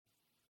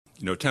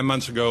10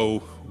 months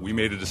ago, we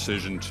made a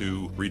decision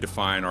to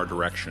redefine our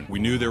direction. We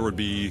knew there would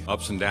be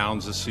ups and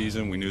downs this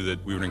season. We knew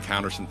that we would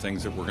encounter some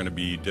things that were going to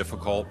be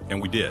difficult,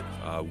 and we did.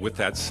 With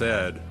that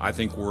said, I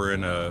think we're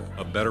in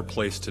a better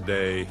place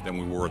today than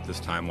we were at this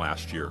time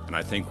last year. And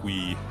I think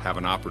we have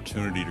an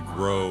opportunity to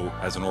grow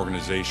as an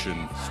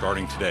organization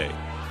starting today.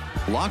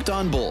 Locked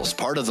On Bulls,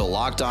 part of the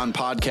Locked On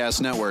Podcast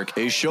Network,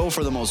 a show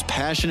for the most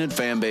passionate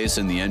fan base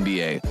in the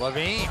NBA.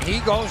 LaVine, he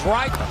goes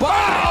right.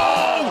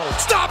 Oh!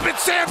 Stop it,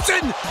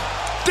 Samson!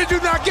 Did you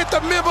not get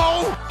the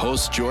memo?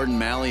 Hosts Jordan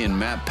Malley and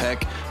Matt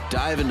Peck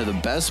dive into the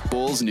best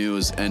Bulls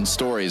news and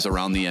stories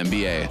around the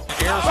NBA.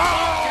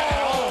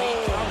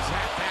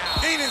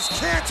 Enes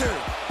Kanter,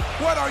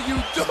 what are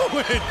you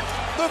doing?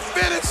 The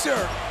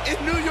finisher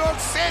in New York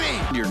City.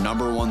 Your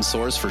number one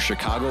source for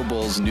Chicago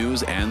Bulls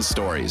news and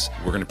stories.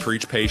 We're going to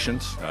preach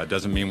patience.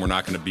 Doesn't mean we're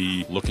not going to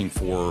be looking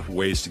for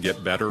ways to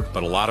get better,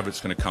 but a lot of it's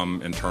going to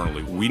come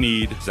internally. We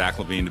need Zach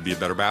LaVine to be a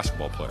better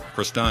basketball player.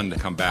 Chris Dunn to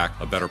come back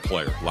a better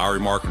player. Lauri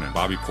Markkanen,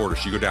 Bobby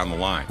Portis, you go down the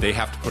line. They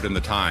have to put in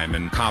the time,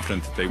 and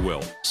confident that they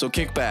will. So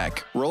kick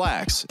back,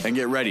 relax, and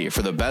get ready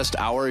for the best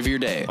hour of your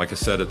day. Like I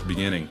said at the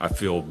beginning, I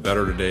feel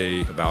better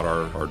today about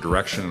our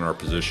direction and our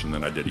position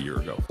than I did a year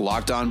ago.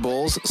 Locked On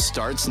Bulls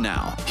starts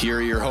now. Here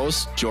are your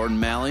hosts, Jordan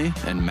Malley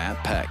and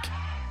Matt Peck.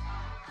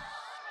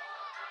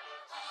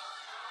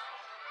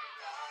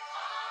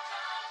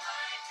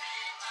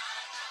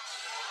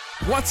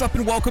 What's up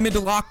and welcome into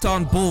Locked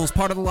On Bulls,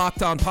 part of the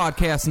Locked On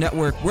Podcast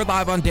Network. We're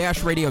live on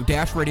Dash Radio,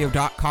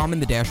 dashradio.com,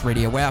 and the Dash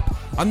Radio app.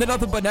 On the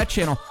Nothing But Net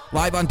channel,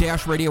 live on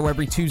Dash Radio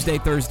every Tuesday,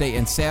 Thursday,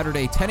 and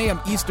Saturday, 10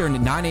 a.m. Eastern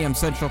and 9 a.m.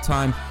 Central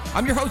Time.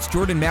 I'm your host,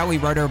 Jordan Malley,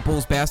 writer of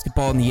Bulls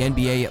basketball in the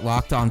NBA at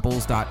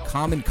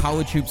LockedOnBulls.com and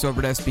college hoops over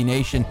at SB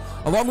Nation.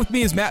 Along with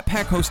me is Matt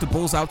Peck, host of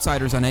Bulls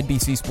Outsiders on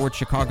NBC Sports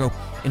Chicago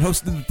and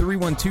host of the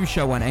 312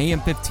 Show on AM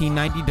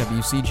 1590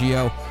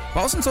 WCGO.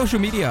 Follow us on social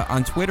media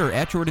on Twitter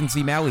at Jordan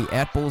Z. Malley,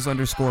 at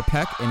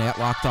Bulls_Peck, and at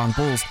Locked On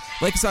Bulls.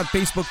 Like us on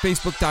Facebook,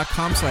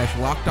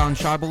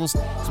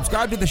 facebook.com/LockedOnShyBulls.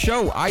 Subscribe to the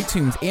show,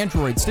 iTunes,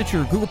 Android,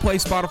 Stitcher, Google Play,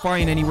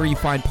 Spotify, and anywhere you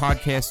find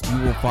podcasts, you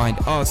will find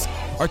us.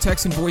 Our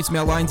text and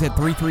voicemail lines at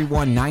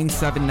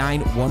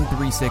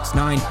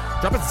 331-979-1369.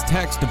 Drop us a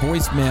text to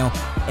voicemail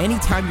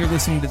anytime you're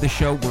listening to the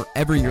show,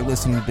 wherever you're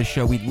listening to the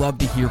show. We'd love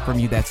to hear from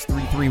you. That's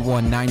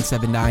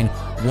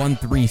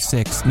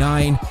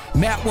 331-979-1369.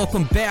 Matt,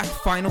 welcome back.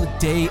 Final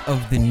day of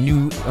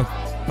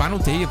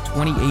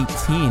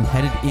 2018,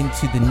 headed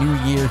into the new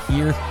year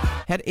here.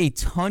 Had a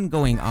ton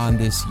going on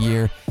this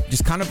year.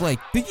 Just kind of like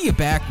thinking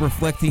back,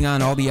 reflecting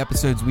on all the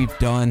episodes we've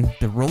done,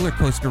 the roller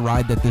coaster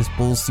ride that these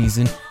Bull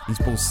seasons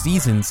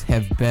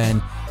have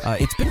been.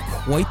 It's been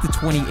quite the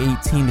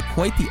 2018,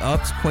 quite the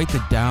ups, quite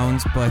the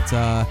downs. But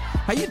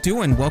how you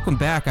doing? Welcome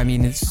back. I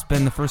mean, it's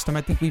been the first time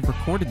I think we've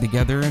recorded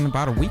together in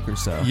about a week or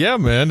so. Yeah,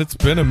 man, it's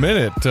been a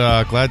minute.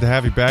 Glad to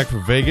have you back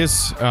from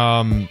Vegas. Things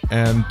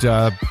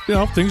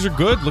are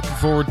good. Looking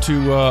forward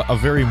to a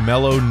very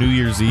mellow New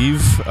Year's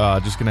Eve.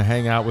 Just going to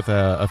hang out with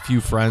a few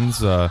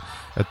friends at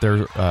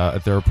their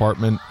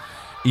apartment.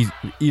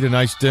 Eat a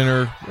nice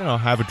dinner,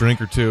 have a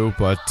drink or two,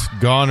 but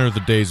gone are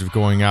the days of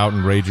going out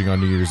and raging on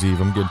New Year's Eve.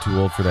 I'm getting too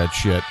old for that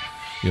shit.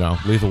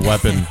 Lethal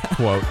Weapon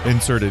quote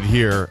inserted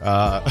here.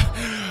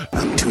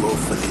 I'm too old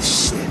for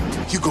this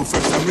shit. You go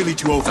first. I'm really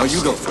too old for this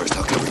shit. No, you go first.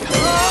 I'll cover you.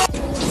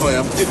 Boy,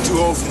 I'm getting too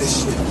old for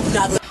this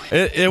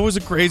shit. It was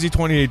a crazy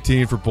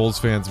 2018 for Bulls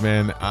fans,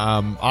 man.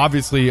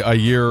 Obviously, a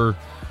year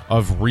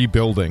of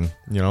rebuilding,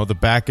 the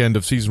back end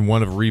of season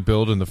 1 of a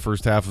rebuild and the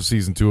first half of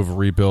season 2 of a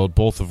rebuild,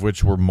 both of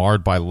which were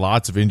marred by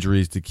lots of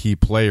injuries to key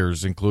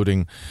players,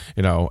 including,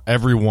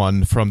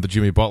 everyone from the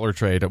Jimmy Butler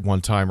trade at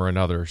one time or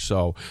another.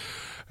 So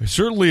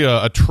certainly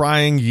a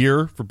trying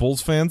year for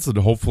Bulls fans, and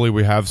hopefully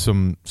we have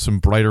some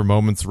brighter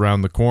moments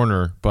around the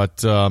corner.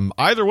 But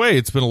either way,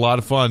 it's been a lot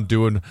of fun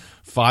doing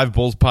 5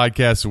 Bulls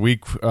podcasts a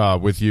week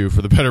with you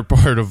for the better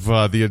part of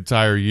the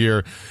entire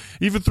year,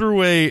 even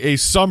through a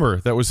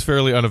summer that was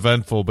fairly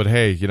uneventful. But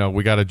hey,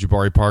 we got a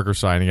Jabari Parker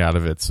signing out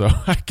of it, so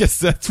I guess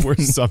that's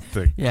worth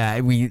something. Yeah,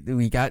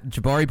 we got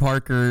Jabari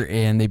Parker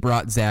and they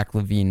brought Zach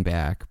LaVine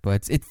back,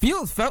 but it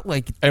felt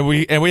like and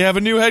we have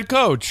a new head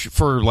coach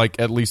for like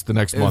at least the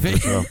next month or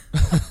so.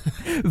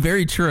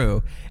 Very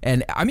true.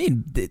 And I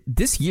mean,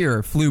 this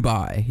year flew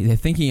by.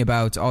 Thinking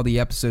about all the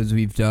episodes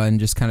we've done,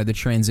 just kind of the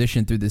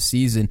transition through the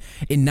season.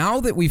 And now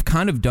that we've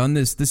kind of done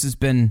this has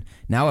been,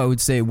 now I would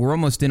say we're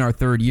almost in our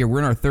third year. We're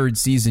in our third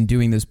season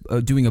doing this,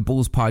 doing a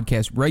Bulls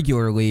podcast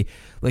regularly.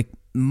 Like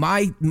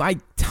my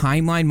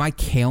timeline, my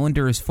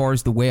calendar, as far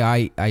as the way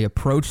I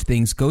approach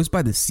things, goes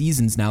by the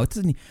seasons now. It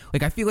doesn't,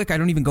 like, I feel like I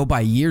don't even go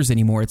by years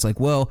anymore. It's like,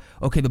 well,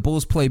 okay, the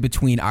Bulls play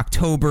between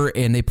October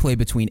and they play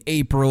between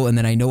April, and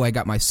then I know I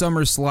got my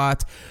summer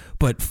slot.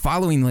 but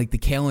following like the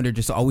calendar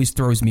just always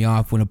throws me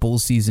off when a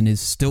Bulls season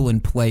is still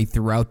in play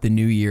throughout the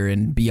new year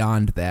and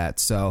beyond that.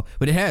 So,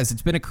 but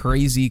it's been a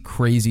crazy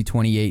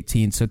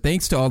 2018. So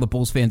thanks to all the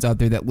Bulls fans out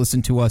there that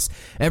listen to us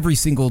every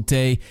single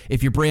day.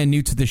 If you're brand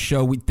new to the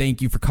show, we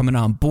thank you for coming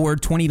on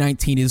board.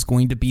 2019 is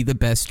going to be the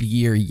best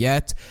year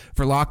yet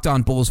for Locked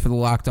On Bulls, for the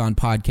Locked On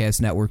Podcast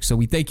Network. So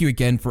we thank you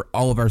again for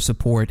all of our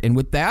support. And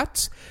with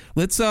that,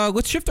 let's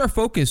shift our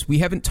focus. We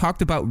haven't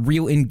talked about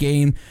real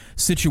in-game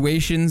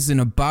situations in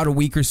about a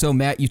week or so.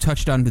 Matt, you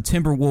touched on the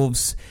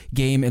Timberwolves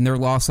game and their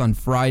loss on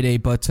Friday,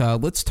 but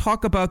let's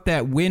talk about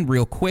that win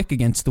real quick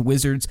against the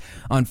Wizards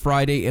on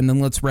Friday, and then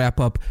let's wrap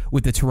up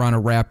with the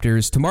Toronto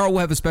Raptors. Tomorrow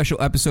we'll have a special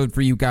episode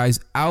for you guys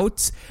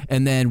out,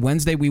 and then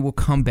Wednesday we will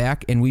come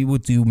back and we will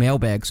do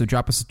mailbag. So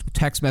drop us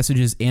text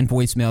messages and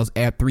voicemails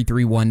at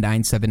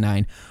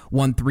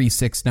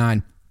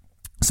 331-979-1369.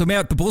 So,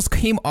 Matt, the Bulls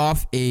came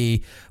off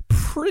a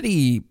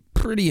pretty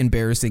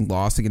embarrassing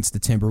loss against the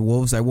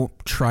Timberwolves. I won't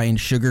try and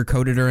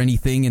sugarcoat it or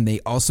anything, and they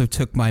also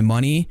took my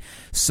money.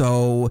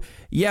 So,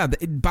 yeah,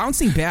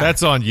 bouncing back.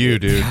 That's on you,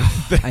 dude.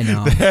 I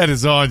know. That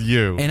is on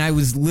you. And I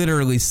was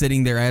literally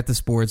sitting there at the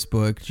sports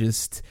book.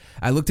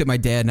 I looked at my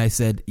dad and I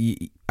said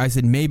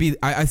maybe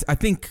I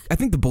think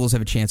the Bulls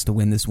have a chance to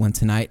win this one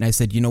tonight. And I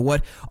said, you know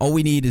what? All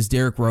we need is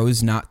Derrick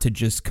Rose not to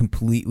just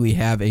completely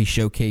have a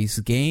showcase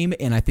game,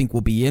 and I think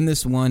we'll be in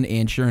this one.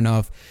 And sure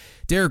enough,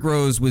 Derrick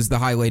Rose was the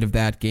highlight of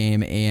that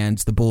game, and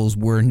the Bulls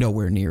were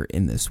nowhere near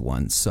in this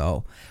one.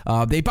 So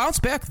they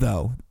bounced back,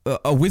 though.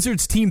 A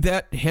Wizards team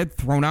that had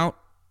thrown out,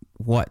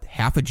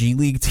 half a G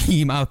League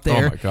team out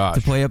there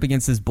to play up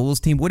against this Bulls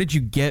team. What did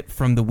you get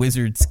from the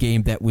Wizards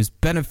game that was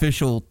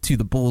beneficial to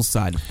the Bulls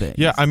side of things?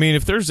 Yeah, I mean,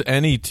 if there's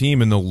any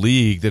team in the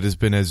league that has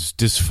been as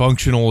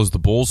dysfunctional as the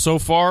Bulls so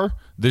far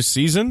this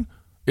season,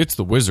 it's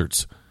the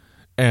Wizards.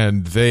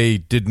 And they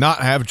did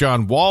not have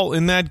John Wall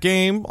in that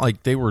game.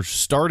 Like, they were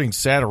starting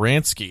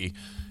Satoransky.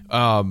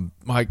 And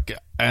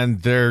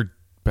their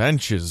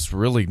bench is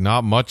really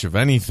not much of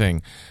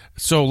anything.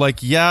 So,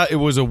 it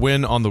was a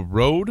win on the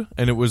road,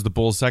 and it was the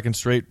Bulls' second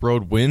straight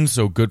road win,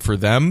 so good for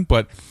them.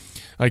 But,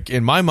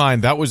 in my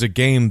mind, that was a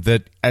game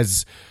that,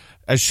 as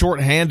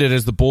shorthanded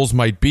as the Bulls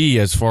might be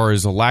as far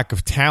as a lack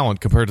of talent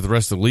compared to the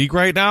rest of the league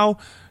right now,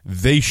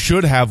 they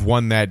should have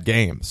won that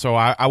game. So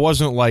I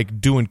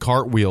wasn't doing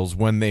cartwheels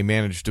when they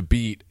managed to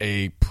beat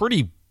a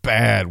pretty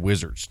bad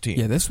Wizards team.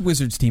 Yeah, this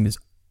Wizards team is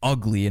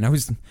ugly, and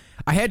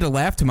I had to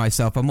laugh to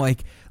myself. I'm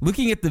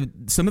looking at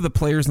some of the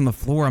players on the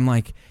floor. I'm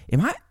like,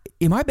 am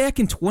I back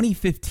in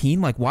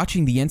 2015,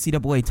 watching the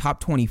NCAA Top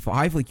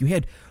 25? You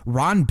had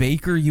Ron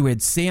Baker, you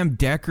had Sam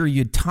Decker,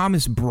 you had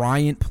Thomas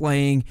Bryant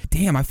playing.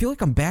 Damn, I feel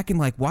like I'm back in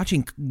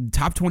watching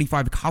Top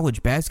 25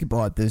 college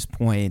basketball at this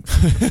point.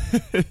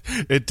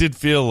 It did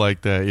feel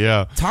like that,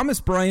 yeah. Thomas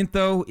Bryant,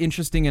 though,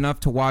 interesting enough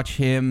to watch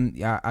him.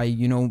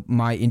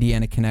 My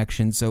Indiana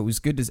connection, so it was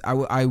good.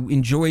 I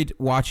enjoyed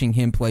watching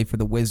him play for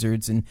the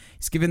Wizards, and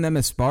he's given them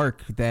a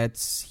spark that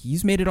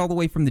he's made it all the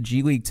way from the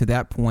G League to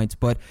that point.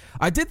 But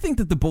I did think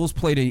that the Bulls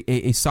played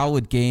a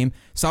solid game,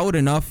 solid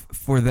enough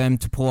for them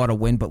to pull out a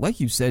win. But like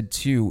you said,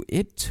 too,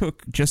 it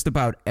took just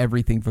about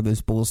everything for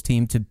this Bulls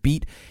team to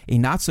beat a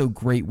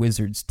not-so-great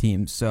Wizards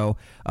team. So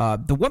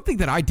the one thing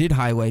that I did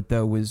highlight,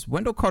 though, was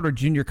Wendell Carter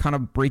Jr. kind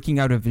of breaking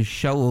out of his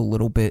shell a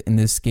little bit in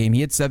this game.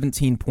 He had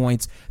 17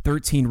 points,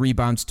 13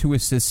 rebounds, 2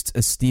 assists,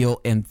 a steal,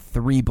 and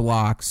 3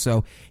 blocks.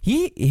 So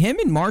him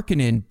and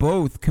Markkanen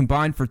both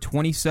combined for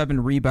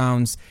 27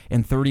 rebounds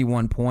and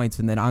 31 points.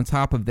 And then on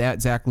top of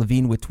that, Zach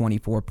LaVine with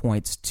 24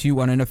 points, 2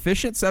 on an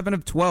efficient 7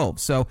 of 12.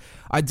 So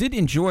I did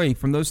enjoy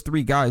from those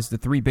 3 guys, the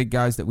 3 big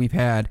guys that we've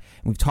had,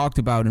 and we've talked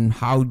about, and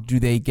how do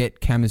they get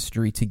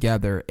chemistry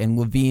together. And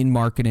LaVine,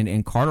 Markkanen,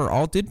 and Carter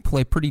all did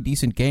play pretty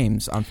decent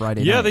games on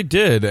Friday night. Yeah, they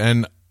did.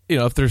 And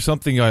if there's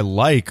something I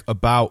like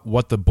about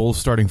what the Bulls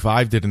starting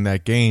 5 did in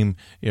that game,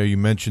 you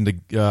mentioned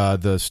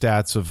the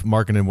stats of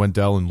Markkanen,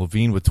 Wendell, and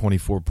LaVine with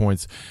 24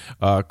 points.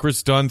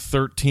 Chris Dunn,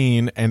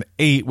 13 and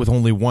 8 with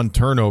only 1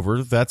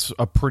 turnover. That's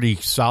a pretty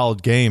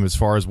solid game as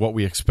far as what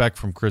we expect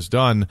from Chris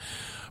Dunn.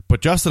 But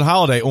Justin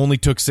Holiday only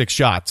took 6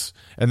 shots,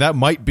 and that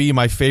might be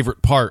my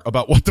favorite part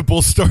about what the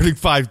Bulls starting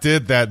 5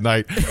 did that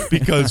night,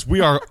 because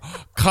we are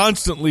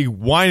constantly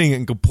whining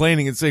and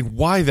complaining and saying,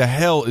 why the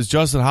hell is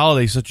Justin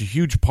Holiday such a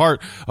huge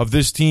part of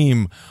this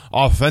team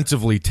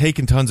offensively,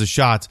 taking tons of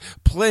shots,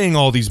 playing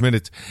all these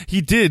minutes?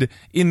 He did,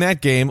 in that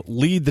game,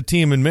 lead the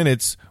team in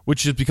minutes,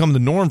 which has become the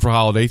norm for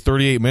Holiday,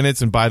 38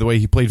 minutes, and by the way,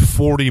 he played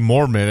 40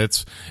 more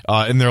minutes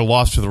in their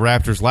loss to the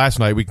Raptors last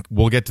night.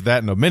 We'll get to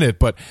that in a minute,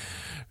 but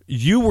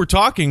you were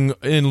talking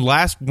in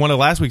one of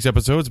last week's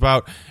episodes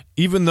about,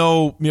 even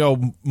though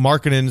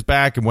Markkanen's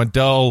back and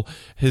Wendell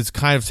has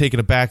kind of taken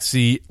a back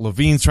seat,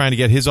 LaVine's trying to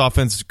get his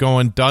offense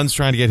going, Dunn's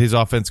trying to get his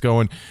offense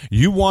going,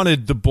 you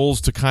wanted the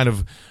Bulls to kind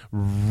of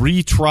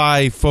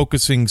retry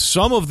focusing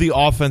some of the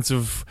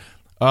offensive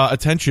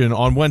attention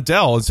on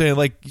Wendell and say,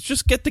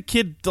 just get the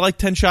kid to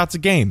 10 shots a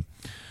game.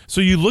 So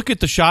you look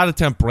at the shot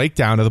attempt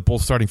breakdown of the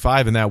Bulls starting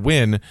 5 in that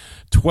win: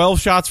 12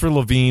 shots for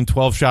LaVine,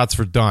 12 shots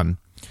for Dunn.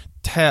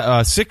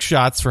 6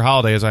 shots for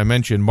Holiday, as I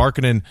mentioned,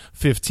 Markkanen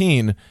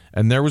 15,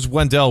 and there was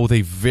Wendell with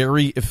a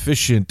very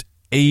efficient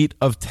 8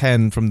 of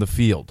 10 from the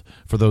field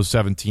for those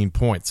 17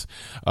 points.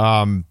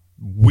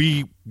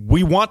 We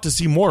want to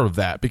see more of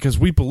that because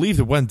we believe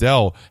that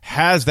Wendell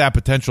has that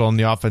potential on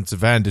the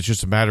offensive end. It's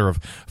just a matter of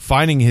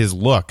finding his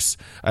looks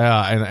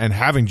and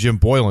having Jim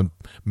Boylen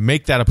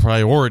make that a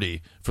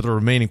priority for the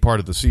remaining part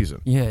of the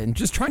season. Yeah, and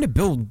just trying to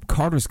build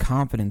Carter's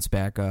confidence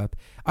back up.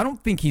 I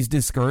don't think he's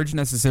discouraged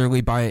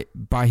necessarily by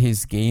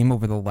his game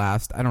over the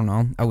last, I don't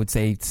know, I would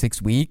say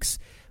 6 weeks.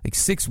 Like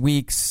 6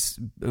 weeks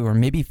or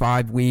maybe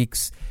 5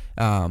 weeks.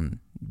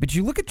 But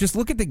you look at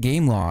the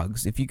game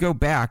logs. If you go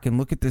back and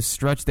look at this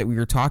stretch that we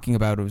were talking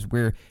about, it was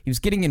where he was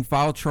getting in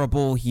foul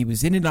trouble. He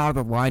was in and out of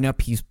the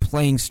lineup. He's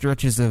playing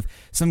stretches of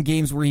some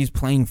games where he's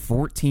playing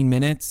 14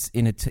 minutes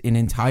in an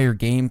entire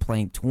game,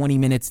 playing 20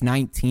 minutes,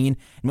 19. And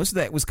most of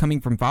that was coming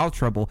from foul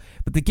trouble.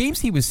 But the games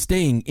he was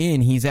staying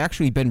in, he's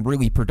actually been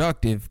really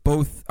productive,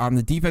 both on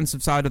the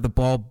defensive side of the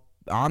ball,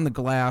 on the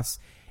glass,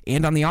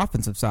 and on the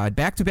offensive side.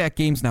 Back-to-back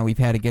games now we've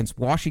had against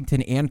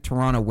Washington and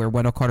Toronto where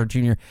Wendell Carter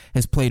Jr.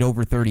 has played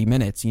over 30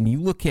 minutes. And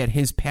you look at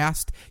his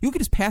past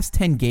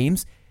 10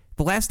 games,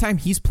 the last time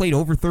he's played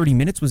over 30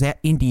 minutes was at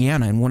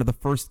Indiana in one of the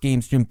first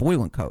games Jim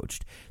Boylen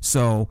coached.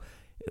 So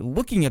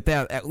looking at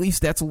that, at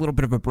least that's a little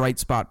bit of a bright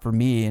spot for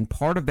me, and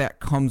part of that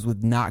comes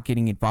with not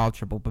getting in foul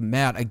trouble. But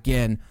Matt,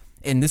 again,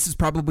 and this is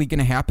probably going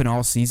to happen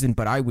all season,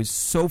 but I was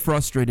so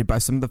frustrated by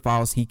some of the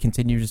fouls he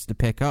continues to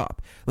pick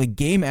up. Like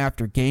game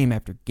after game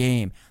after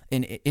game.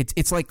 And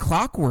it's like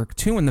clockwork,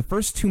 too. In the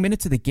first 2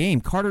 minutes of the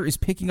game, Carter is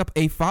picking up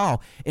a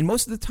foul. And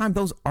most of the time,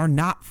 those are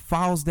not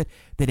fouls that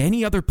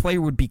any other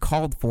player would be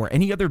called for,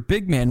 any other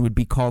big man would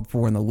be called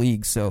for in the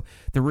league. So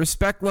the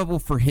respect level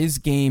for his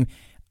game,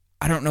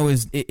 I don't know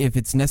if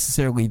it's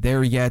necessarily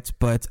there yet,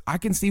 but I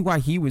can see why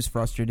he was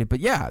frustrated. But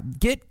yeah,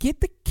 get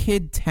the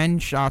kid 10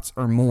 shots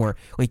or more.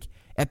 Like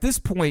at this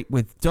point,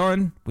 with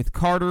Dunn, with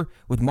Carter,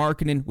 with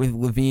Markkanen, with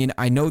Levine,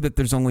 I know that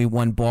there's only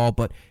one ball,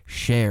 but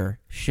share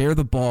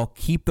the ball,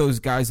 keep those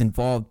guys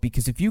involved.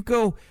 Because if you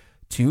go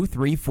 2,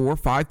 3, 4,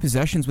 5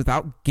 possessions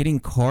without getting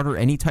Carter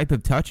any type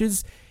of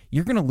touches,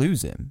 you're going to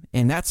lose him.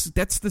 And that's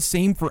the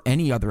same for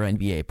any other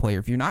NBA player.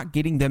 If you're not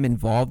getting them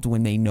involved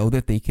when they know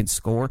that they can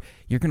score,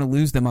 you're going to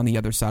lose them on the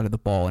other side of the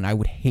ball. And I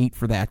would hate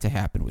for that to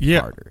happen with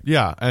Carter.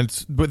 Yeah,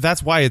 but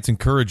that's why it's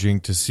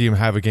encouraging to see him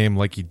have a game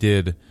like he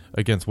did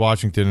against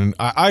Washington. And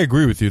I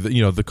agree with you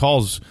that the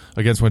calls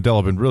against Wendell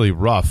have been really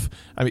rough.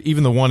 I mean,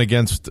 even the one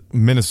against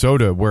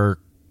Minnesota where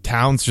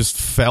Towns just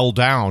fell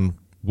down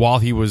while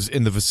he was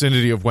in the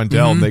vicinity of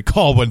Wendell, and they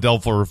call Wendell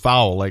for a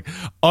foul. Like,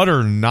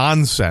 utter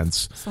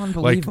nonsense. It's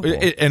unbelievable.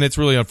 And it's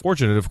really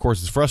unfortunate. Of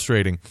course, it's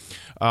frustrating.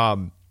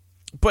 But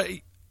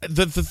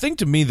the thing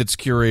to me that's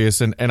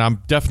curious, and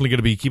I'm definitely going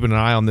to be keeping an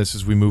eye on this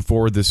as we move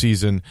forward this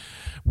season,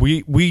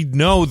 we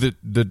know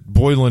that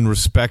Boylen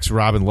respects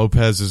Robin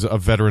Lopez as a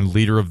veteran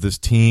leader of this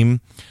team.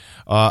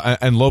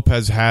 And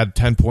Lopez had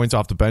 10 points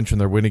off the bench in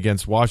their win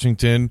against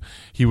Washington.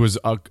 He was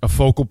a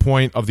focal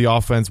point of the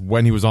offense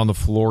when he was on the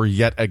floor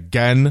yet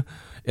again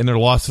in their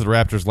loss to the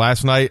Raptors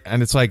last night.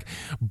 And it's like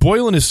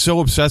Boylen is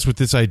so obsessed with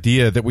this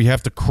idea that we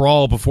have to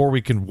crawl before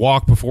we can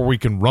walk, before we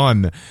can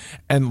run.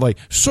 And like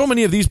so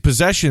many of these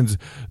possessions,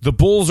 the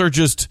Bulls are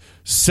just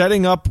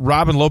setting up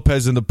Robin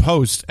Lopez in the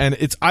post, and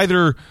it's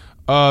either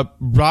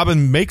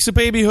Robin makes a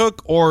baby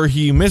hook or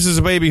he misses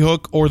a baby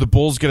hook, or the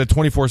Bulls get a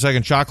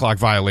 24-second shot clock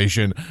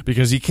violation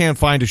because he can't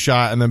find a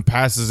shot and then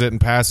passes it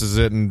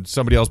and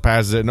somebody else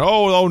passes it, and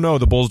oh no,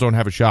 the Bulls don't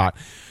have a shot.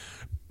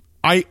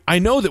 I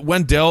know that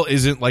Wendell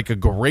isn't like a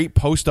great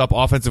post-up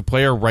offensive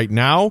player right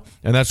now,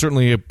 and that's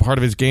certainly a part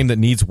of his game that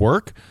needs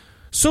work.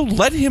 So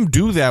let him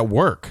do that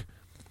work.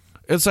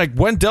 It's like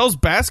Wendell's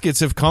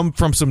baskets have come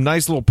from some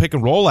nice little pick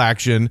and roll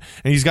action,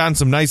 and he's gotten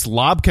some nice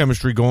lob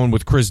chemistry going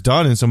with Chris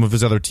Dunn and some of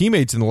his other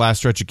teammates in the last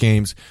stretch of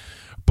games.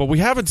 But we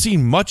haven't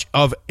seen much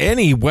of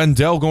any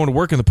Wendell going to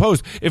work in the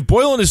post. If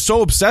Boylen is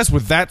so obsessed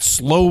with that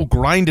slow,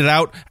 grinded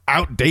out,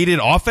 outdated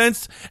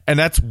offense, and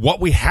that's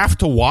what we have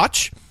to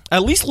watch,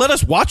 at least let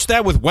us watch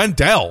that with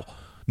Wendell.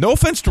 No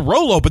offense to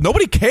Rolo, but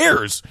nobody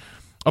cares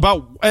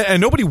about,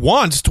 and nobody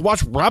wants to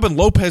watch Robin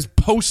Lopez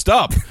post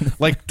up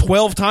like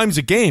 12 times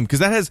a game, because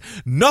that has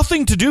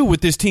nothing to do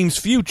with this team's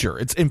future.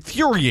 It's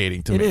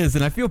infuriating to me. It is,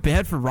 and I feel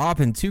bad for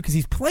Robin, too, because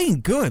he's playing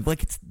good.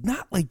 Like, it's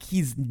not like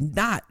he's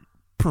not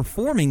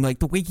performing like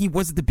the way he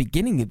was at the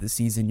beginning of the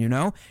season,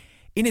 And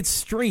it's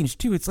strange,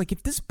 too. It's like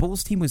if this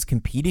Bulls team was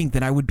competing,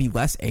 then I would be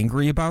less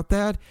angry about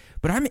that.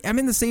 But I'm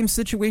in the same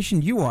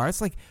situation you are.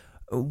 It's like,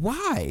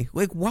 why?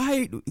 Like,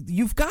 why?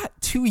 You've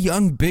got 2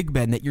 young big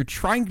men that you're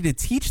trying to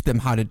teach them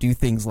how to do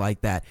things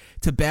like that,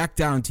 to back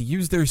down, to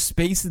use their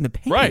space in the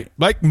paint. Right.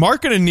 Like,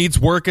 Markkanen needs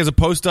work as a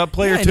post-up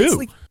player, too. It's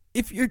like,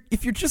 if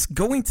you're just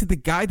going to the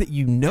guy that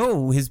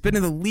has been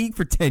in the league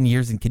for 10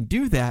 years and can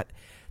do that,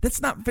 that's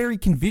not very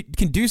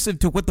conducive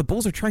to what the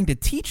Bulls are trying to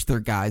teach their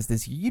guys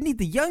this year. You need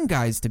the young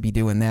guys to be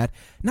doing that,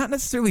 not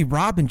necessarily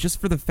Robin,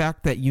 just for the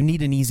fact that you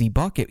need an easy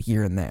bucket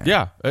here and there.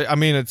 Yeah. I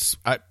mean,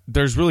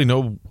 there's really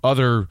no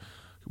other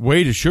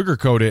way to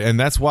sugarcoat it, and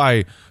that's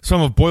why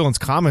some of Boylen's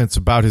comments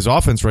about his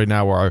offense right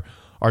now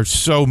are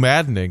so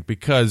maddening,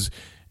 because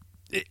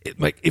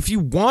like if you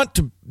want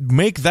to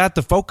make that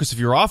the focus of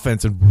your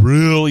offense and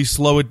really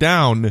slow it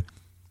down,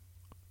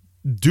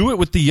 do it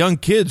with the young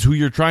kids who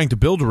you're trying to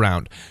build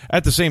around.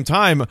 At the same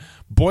time,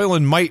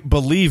 Boylen might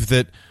believe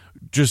that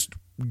just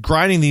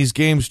grinding these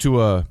games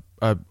to a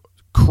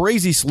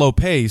crazy slow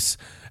pace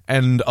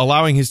and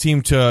allowing his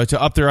team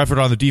to up their effort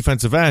on the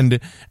defensive end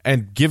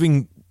and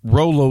giving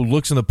Rolo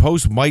looks in the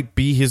post might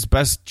be his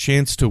best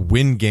chance to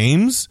win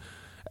games.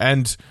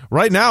 And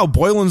right now,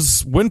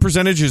 Boylen's win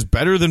percentage is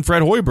better than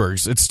Fred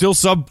Hoiberg's. It's still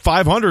sub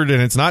 500,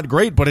 and it's not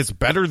great, but it's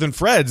better than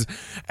Fred's.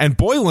 And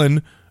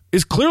Boylen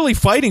is clearly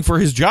fighting for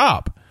his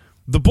job.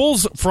 The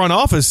Bulls front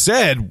office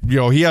said,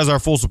 he has our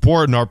full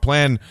support, and our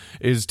plan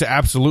is to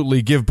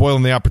absolutely give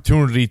Boylen the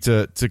opportunity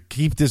to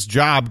keep this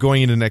job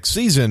going into next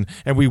season,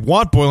 and we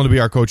want Boylen to be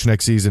our coach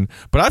next season.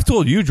 But I've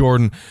told you,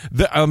 Jordan,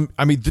 that,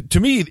 to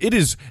me, it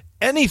is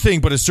anything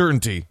but a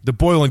certainty that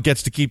Boylen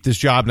gets to keep this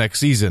job next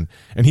season,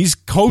 and he's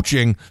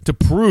coaching to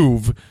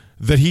prove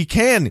that he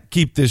can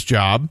keep this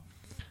job.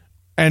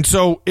 And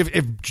so if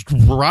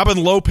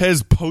Robin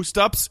Lopez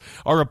post-ups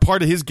are a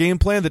part of his game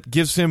plan that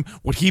gives him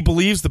what he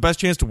believes the best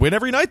chance to win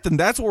every night, then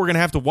that's what we're going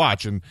to have to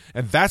watch, and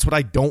that's what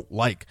I don't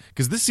like,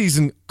 because this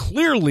season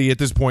clearly at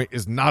this point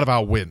is not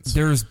about wins.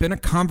 There's been a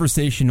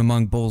conversation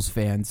among Bulls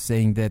fans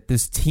saying that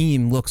this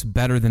team looks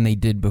better than they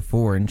did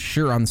before, and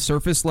sure, on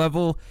surface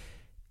level,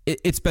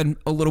 it's been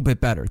a little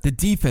bit better. The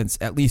defense,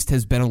 at least,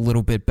 has been a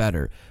little bit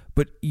better.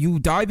 But you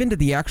dive into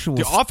the actual...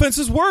 The offense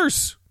is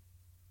worse.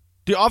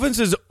 The offense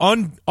is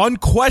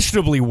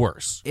unquestionably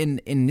worse.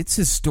 And it's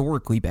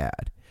historically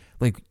bad.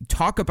 Like,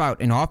 talk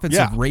about an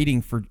offensive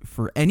rating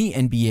for any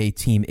NBA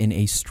team in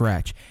a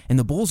stretch. And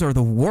the Bulls are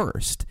the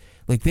worst.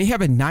 Like, they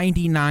have a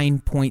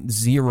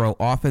 99.0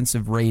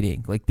 offensive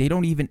rating. Like, they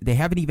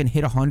haven't even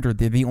hit 100.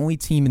 They're the only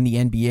team in the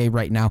NBA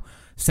right now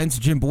since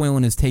Jim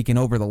Boylen has taken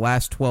over the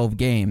last 12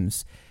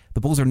 games. The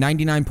Bulls are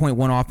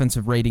 99.1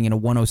 offensive rating and a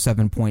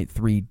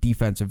 107.3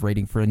 defensive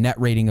rating for a net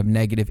rating of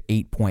negative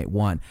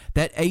 8.1.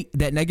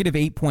 That negative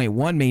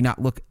 8.1 may not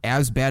look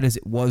as bad as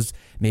it was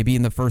maybe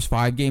in the first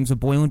 5 games of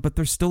Boylen, but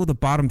they're still the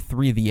bottom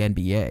 3 of the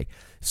NBA.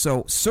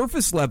 So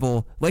surface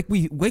level, like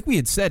we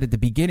had said at the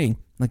beginning,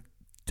 like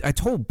I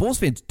told Bulls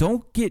fans,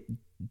 don't get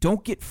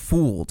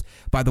fooled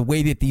by the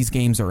way that these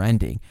games are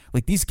ending.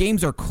 Like, these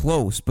games are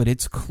close, but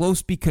it's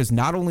close because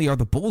not only are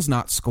the Bulls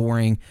not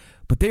scoring,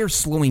 but they are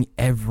slowing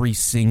every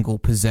single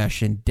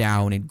possession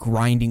down and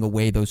grinding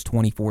away those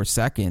 24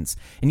 seconds.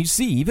 And you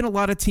see, even a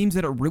lot of teams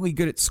that are really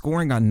good at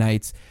scoring on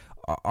nights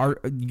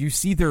you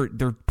see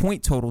their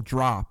point total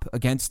drop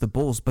against the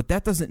Bulls, but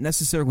that doesn't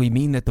necessarily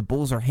mean that the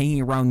Bulls are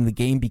hanging around in the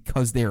game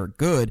because they're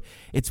good.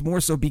 It's more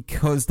so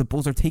because the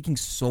Bulls are taking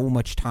so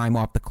much time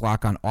off the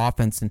clock on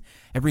offense, and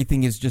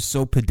everything is just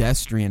so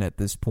pedestrian at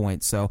this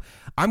point. So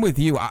I'm with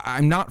you.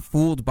 I'm not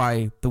fooled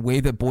by the way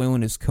that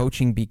Boylen is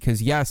coaching,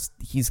 because yes,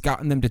 he's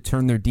gotten them to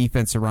turn their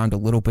defense around a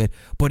little bit,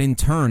 but in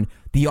turn,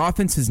 the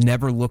offense has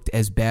never looked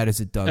as bad as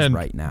it does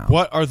right now.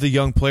 What are the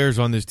young players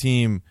on this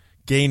team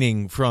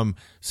gaining from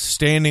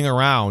standing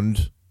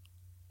around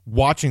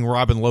watching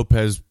Robin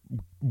Lopez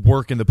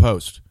work in the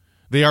post?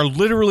 They are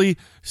literally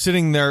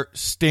sitting there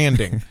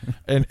standing.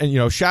 and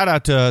shout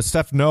out to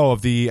Steph Noah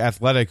of The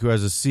Athletic, who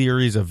has a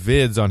series of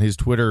vids on his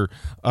Twitter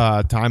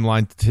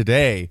timeline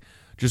today,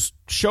 just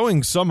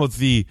showing some of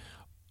the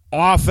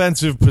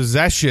offensive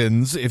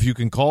possessions, if you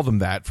can call them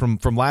that, from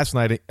last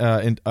night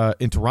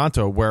in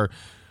Toronto, where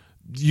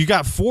you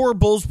got 4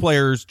 Bulls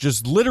players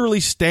just literally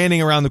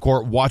standing around the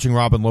court watching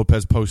Robin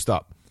Lopez post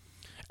up.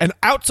 And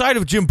outside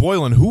of Jim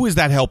Boylen, who is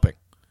that helping?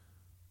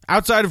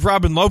 Outside of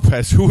Robin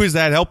Lopez, who is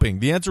that helping?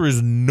 The answer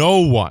is no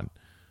one.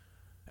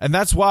 And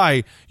that's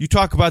why you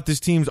talk about this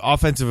team's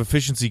offensive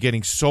efficiency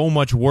getting so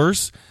much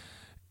worse.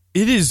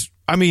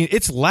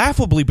 It's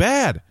laughably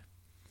bad.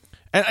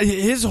 And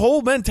his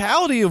whole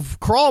mentality of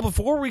crawl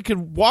before we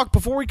can walk,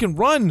 before we can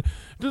run.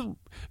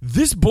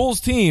 This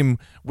Bulls team,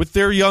 with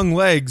their young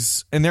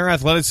legs and their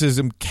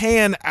athleticism,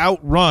 can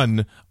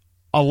outrun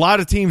a lot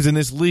of teams in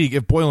this league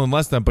if Boylen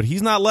lets them, but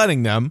he's not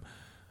letting them,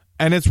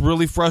 and it's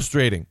really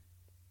frustrating.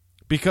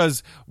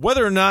 Because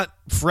whether or not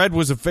Fred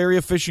was a very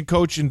efficient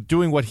coach in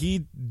doing what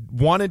he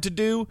wanted to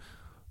do,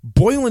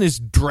 Boylen is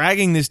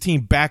dragging this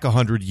team back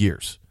 100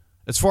 years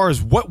as far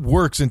as what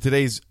works in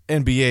today's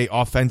NBA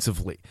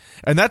offensively.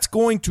 And that's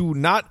going to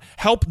not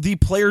help the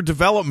player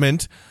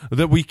development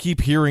that we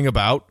keep hearing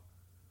about,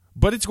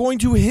 but it's going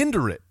to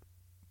hinder it.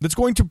 It's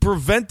going to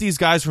prevent these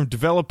guys from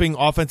developing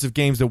offensive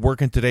games that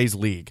work in today's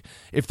league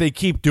if they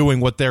keep doing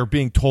what they're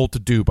being told to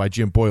do by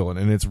Jim Boylen,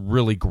 and it's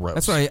really gross.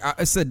 That's why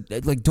I said,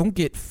 like, don't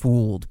get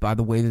fooled by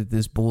the way that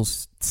this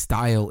Bulls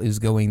style is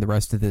going the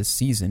rest of this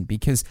season,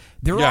 because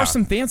there are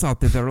some fans out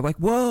there that are like,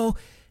 well,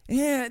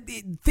 yeah,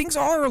 things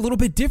are a little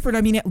bit different.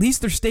 I mean, at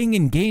least they're staying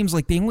in games.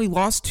 Like, they only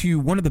lost to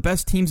one of the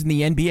best teams in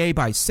the NBA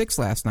by 6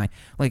 last night.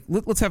 Like,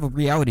 let's have a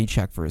reality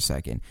check for a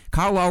second.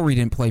 Kyle Lowry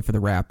didn't play for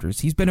the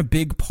Raptors. He's been a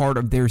big part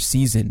of their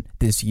season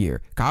this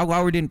year. Kyle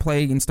Lowry didn't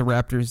play against the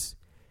Raptors.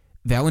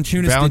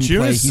 Valanciunas didn't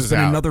play. He's been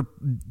out. Another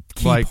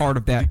key part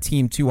of that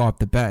team, too, off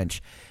the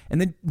bench. And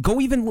then go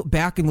even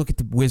back and look at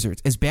the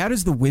Wizards. As bad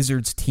as the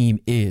Wizards team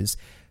is,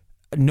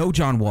 no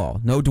John Wall,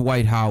 no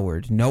Dwight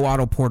Howard, no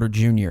Otto Porter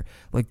Jr.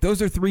 Like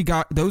those are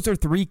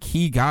three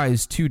key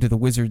guys too to the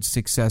Wizards'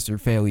 success or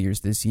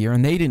failures this year,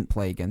 and they didn't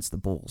play against the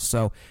Bulls.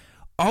 So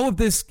all of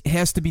this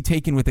has to be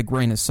taken with a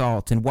grain of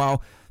salt. And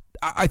while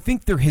I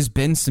think there's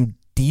been some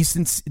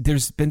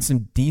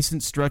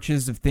decent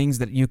stretches of things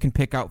that you can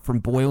pick out from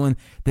Boylen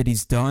that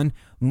he's done,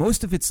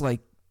 most of it's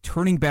like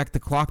turning back the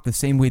clock the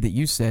same way that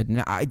you said.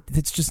 And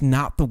it's just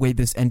not the way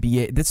that's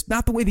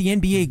not the way the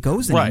NBA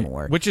goes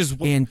anymore. Right,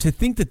 and to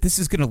think that this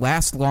is going to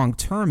last long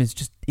term is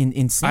just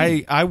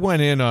insane. I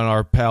went in on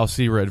our pal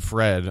C-Red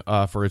Fred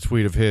for a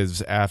tweet of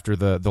his after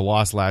the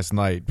loss last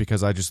night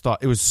because I just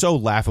thought it was so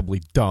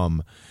laughably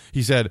dumb.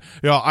 He said,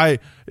 we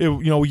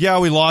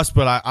lost,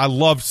 but I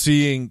loved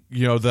seeing,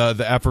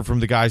 the effort from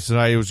the guys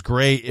tonight. It was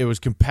great. It was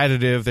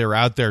competitive. They were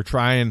out there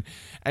trying.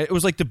 It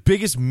was like the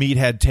biggest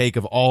meathead take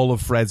of all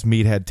of Fred's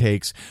meathead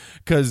takes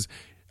because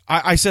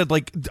I said,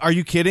 like, are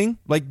you kidding?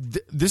 Like,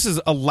 this is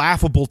a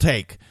laughable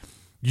take.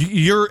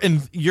 You're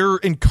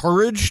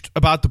encouraged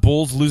about the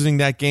Bulls losing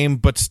that game,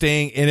 but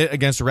staying in it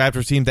against a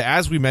Raptors team that,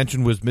 as we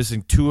mentioned, was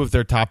missing 2 of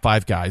their top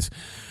 5 guys.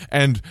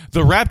 And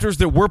the Raptors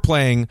that were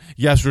playing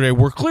yesterday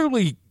were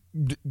clearly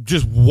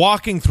just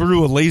walking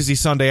through a lazy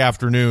Sunday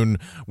afternoon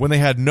when they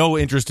had no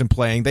interest in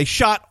playing. They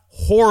shot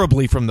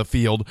horribly from the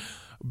field,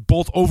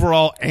 both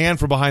overall and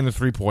from behind the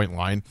 3-point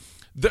line.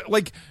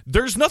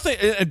 There's nothing.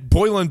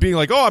 Boylen being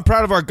like, "Oh, I'm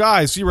proud of our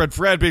guys." C-Red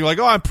Fred being like,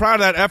 "Oh, I'm proud of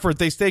that effort.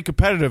 They stay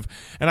competitive."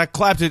 And I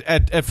clapped it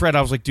at Fred.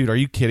 I was like, "Dude, are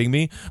you kidding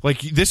me?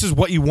 Like, this is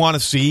what you want to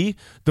see?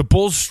 The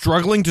Bulls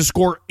struggling to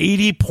score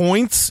 80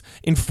 points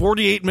in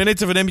 48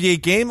 minutes of an NBA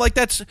game? Like,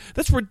 that's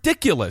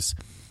ridiculous."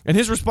 And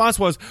his response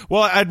was,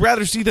 "Well, I'd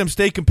rather see them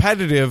stay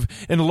competitive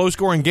in a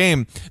low-scoring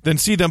game than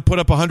see them put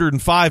up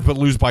 105 but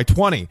lose by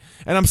 20."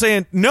 And I'm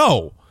saying,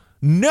 no.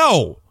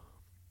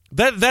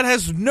 That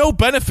has no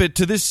benefit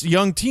to this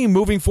young team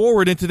moving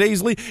forward in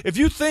today's league. If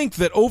you think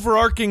that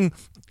overarching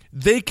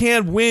they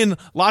can win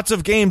lots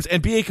of games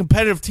and be a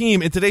competitive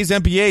team in today's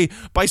NBA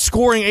by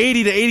scoring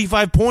 80 to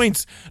 85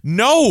 points,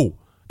 no.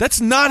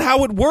 That's not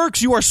how it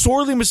works. You are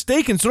sorely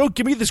mistaken. So don't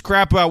give me this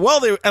crap about,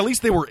 well, at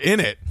least they were in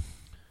it.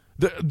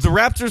 The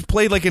Raptors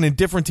played like an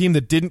indifferent team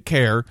that didn't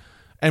care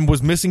and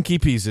was missing key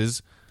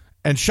pieces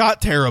and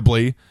shot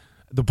terribly.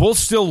 The Bulls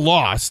still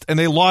lost, and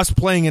they lost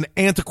playing an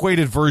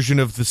antiquated version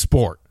of the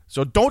sport.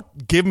 So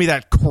don't give me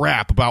that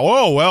crap about,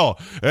 oh, well,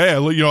 hey,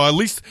 at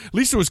least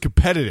it was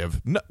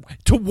competitive. No,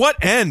 to what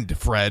end,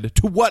 Fred?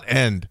 To what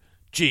end?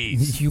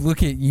 Jeez. You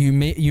look at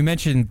you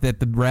mentioned that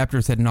the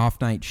Raptors had an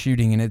off night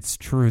shooting, and it's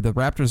true. The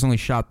Raptors only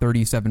shot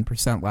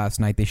 37% last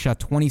night. They shot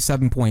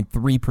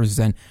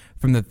 27.3%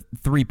 from the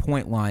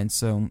 3-point line.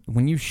 So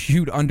when you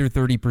shoot under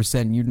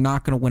 30%, you're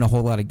not going to win a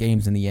whole lot of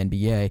games in the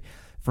NBA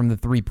from the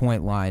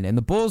 3-point line. And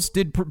the Bulls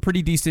did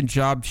pretty decent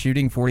job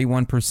shooting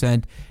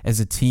 41% as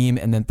a team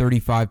and then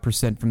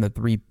 35% from the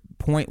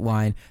 3-point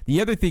line.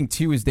 The other thing,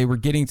 too, is they were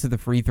getting to the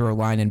free throw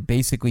line and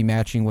basically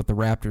matching what the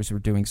Raptors were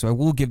doing. So I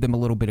will give them a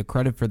little bit of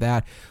credit for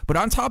that. But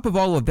on top of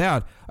all of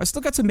that, I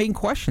still got some main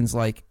questions,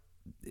 like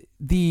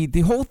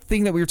the whole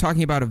thing that we were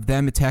talking about of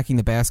them attacking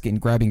the basket and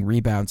grabbing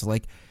rebounds,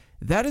 like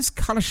that is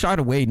kind of shot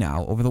away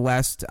now over the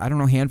last,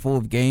 handful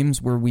of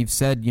games where we've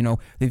said,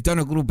 they've done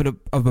a little bit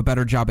of a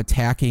better job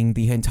attacking.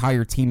 The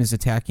entire team is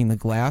attacking the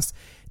glass.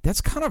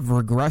 That's kind of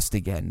regressed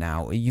again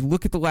now. You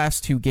look at the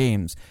last 2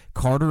 games,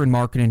 Carter and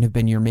Markkanen have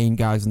been your main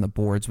guys on the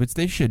boards, which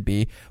they should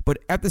be, but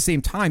at the same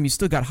time, you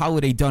still got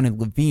Holiday, Dunn, and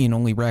Levine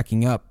only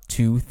racking up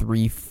 2,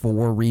 3,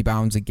 4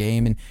 rebounds a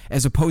game, and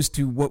as opposed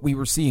to what we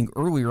were seeing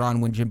earlier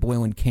on when Jim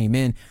Boylen came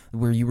in,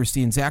 where you were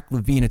seeing Zach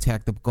LaVine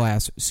attack the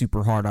glass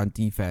super hard on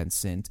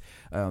defense, and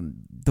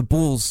the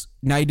Bulls,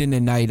 night in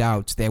and night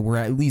out, they were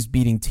at least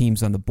beating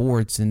teams on the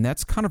boards, and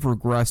that's kind of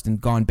regressed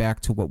and gone back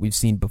to what we've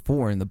seen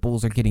before, and the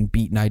Bulls are getting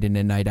beat night in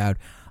and night out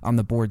on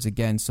the boards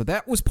again. So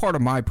that was part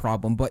of my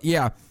problem. But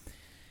yeah,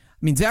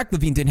 Zach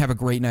LaVine didn't have a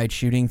great night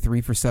shooting,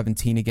 3 for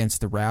 17 against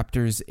the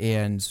Raptors,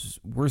 and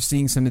we're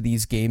seeing some of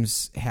these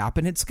games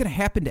happen. It's going to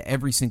happen to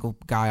every single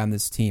guy on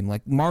this team.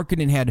 Like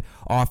Markkanen had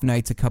off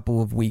nights a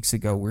couple of weeks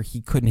ago where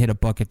he couldn't hit a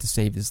bucket to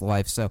save his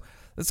life. So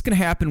that's going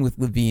to happen with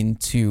LaVine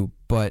too.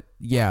 But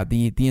yeah,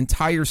 the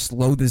entire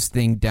slow this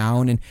thing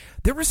down. And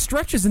there were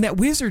stretches in that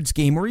Wizards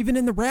game or even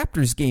in the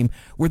Raptors game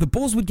where the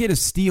Bulls would get a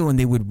steal and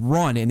they would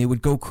run and they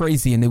would go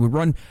crazy and they would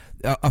run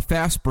a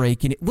fast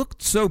break. And it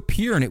looked so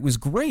pure and it was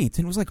great.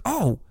 And it was like,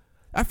 oh,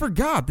 I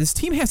forgot. This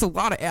team has a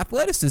lot of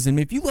athleticism.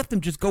 If you let them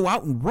just go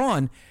out and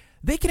run,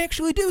 they can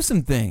actually do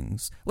some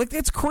things. Like,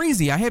 that's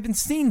crazy. I haven't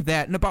seen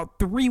that in about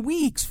 3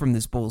 weeks from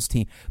this Bulls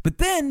team. But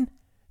then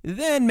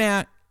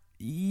Matt,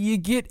 you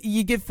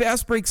get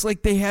fast breaks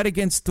like they had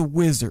against the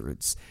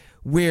Wizards,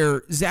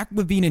 where Zach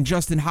LaVine and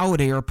Justin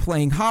Holiday are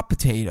playing hot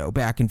potato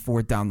back and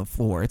forth down the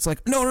floor. It's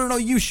like, no,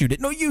 you shoot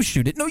it. No, you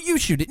shoot it. No, you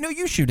shoot it. No,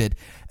 you shoot it.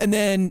 And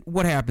then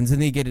what happens?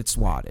 And they get it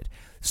swatted.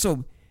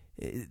 So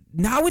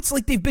Now it's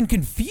like they've been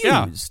confused.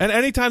 Yeah, and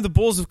anytime the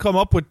Bulls have come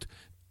up with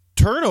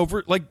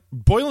turnover, like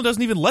Boylen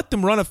doesn't even let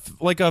them run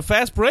a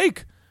fast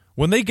break.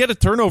 When they get a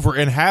turnover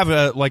and have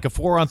a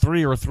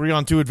 4-on-3 or a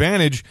 3-on-2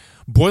 advantage,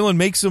 Boylen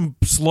makes them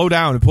slow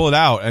down and pull it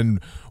out. And,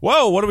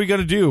 whoa, what are we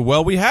going to do?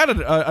 Well, we had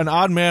an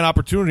odd man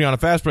opportunity on a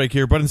fast break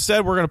here, but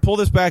instead we're going to pull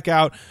this back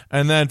out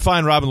and then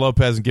find Robin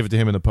Lopez and give it to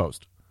him in the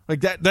post.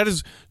 Like that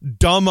is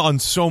dumb on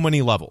so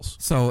many levels.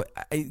 So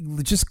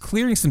just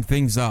clearing some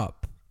things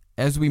up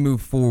as we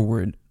move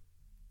forward.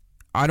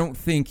 I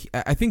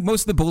think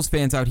most of the Bulls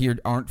fans out here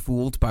aren't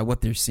fooled by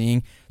what they're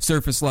seeing.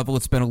 Surface level,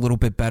 it's been a little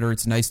bit better.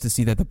 It's nice to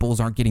see that the Bulls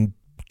aren't getting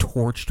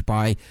torched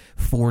by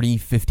 40,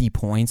 50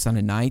 points on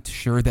a night.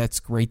 Sure, that's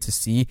great to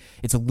see.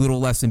 It's a little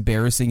less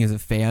embarrassing as a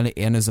fan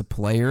and as a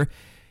player,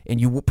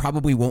 and you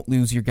probably won't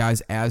lose your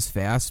guys as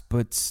fast,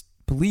 but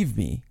believe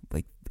me,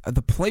 like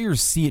the players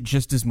see it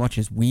just as much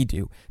as we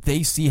do.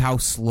 They see how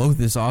slow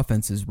this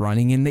offense is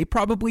running, and they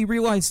probably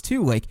realize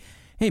too, like,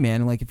 hey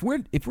man, like if we're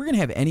gonna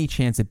have any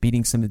chance at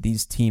beating some of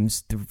these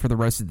teams for the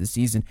rest of the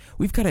season,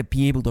 we've got to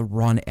be able to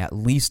run at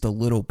least a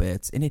little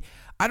bit. And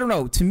I don't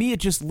know. To me, it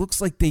just looks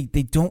like they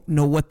don't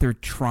know what they're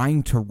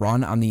trying to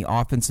run on the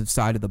offensive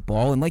side of the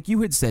ball. And like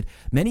you had said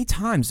many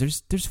times,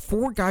 there's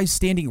 4 guys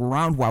standing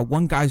around while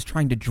one guy's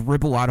trying to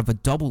dribble out of a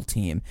double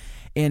team,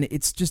 and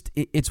it's just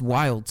it's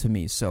wild to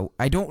me. So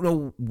I don't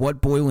know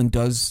what Boylen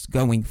does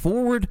going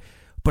forward.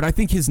 But I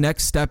think his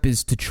next step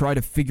is to try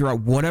to figure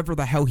out whatever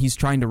the hell he's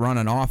trying to run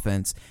on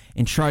offense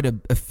and try to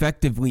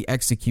effectively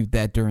execute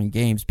that during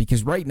games.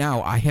 Because right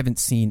now, I haven't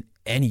seen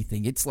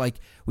anything. It's like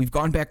we've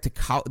gone back to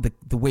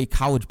the way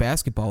college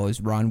basketball is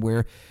run,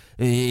 where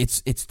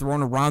it's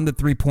thrown around the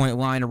three-point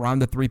line,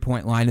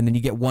 and then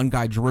you get one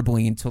guy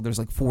dribbling until there's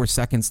like 4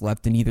 seconds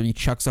left, and either he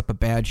chucks up a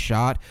bad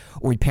shot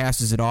or he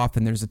passes it off,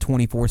 and there's a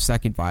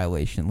 24-second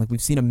violation. Like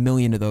we've seen a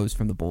million of those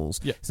from the Bulls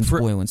since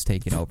Boylen's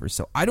taken over.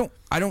 So I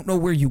don't know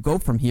where you go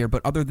from here,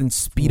 but other than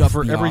speed up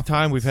for the every offense.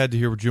 time we've had to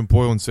hear Jim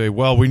Boylen say,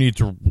 "Well, we need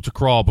to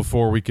crawl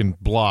before we can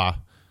blah."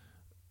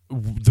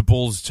 The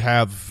Bulls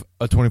have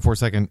a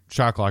 24-second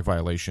shot clock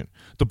violation.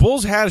 The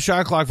Bulls had a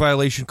shot clock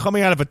violation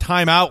coming out of a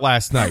timeout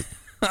last night.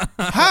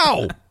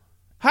 How?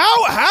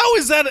 How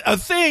is that a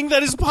thing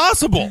that is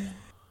possible?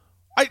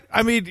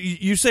 I mean,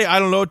 you say I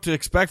don't know what to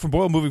expect from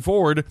Boylen moving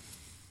forward.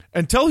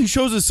 Until he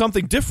shows us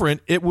something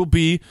different, it will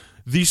be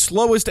the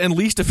slowest and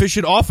least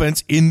efficient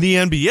offense in the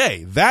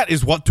NBA. That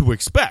is what to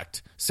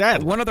expect.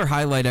 Sadly. One other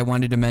highlight I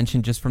wanted to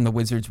mention just from the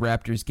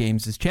Wizards-Raptors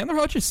games is Chandler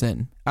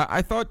Hutchison.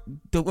 I thought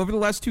over the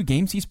last 2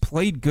 games he's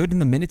played good in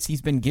the minutes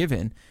he's been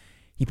given.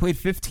 He played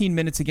 15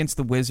 minutes against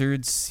the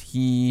Wizards.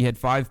 He had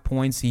 5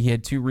 points. He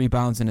had 2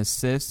 rebounds and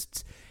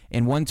assists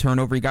and 1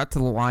 turnover. He got to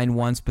the line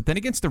once. But then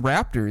against the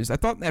Raptors, I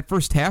thought in that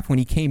first half when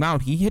he came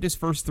out, he hit his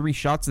first 3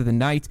 shots of the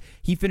night.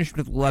 He finished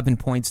with 11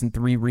 points and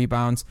 3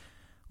 rebounds.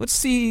 Let's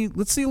see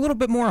a little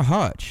bit more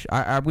Hutch.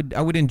 I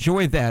would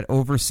enjoy that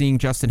over seeing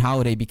Justin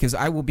Holiday, because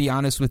I will be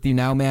honest with you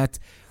now, Matt.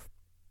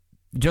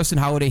 Justin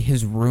Holiday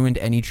has ruined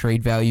any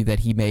trade value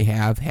that he may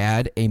have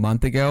had a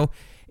month ago,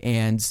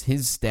 and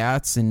his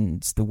stats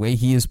and the way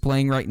he is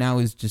playing right now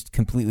is just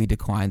completely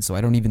declined. So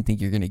I don't even think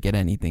you're going to get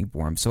anything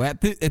for him. So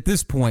at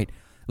this point,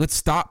 let's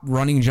stop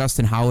running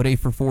Justin Holiday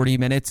for 40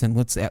 minutes, and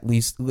let's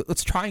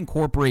try and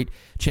incorporate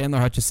Chandler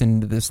Hutchison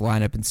into this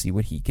lineup and see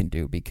what he can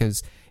do.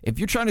 Because if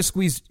you're trying to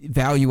squeeze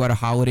value out of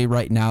Holiday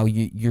right now,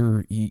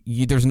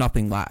 there's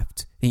nothing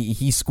left.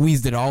 He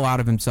squeezed it all out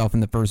of himself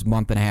in the first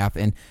month and a half,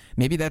 and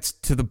maybe that's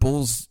to the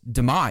Bulls'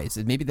 demise.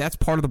 And maybe that's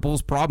part of the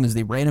Bulls' problem is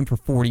they ran him for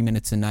 40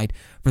 minutes a night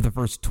for the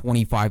first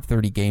 25,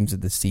 30 games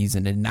of the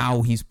season, and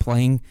now he's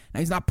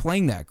not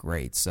playing that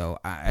great. So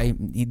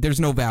there's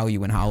no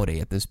value in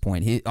Holiday at this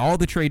point. All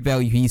the trade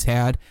value he's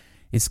had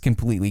is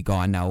completely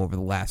gone now over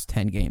the last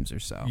 10 games or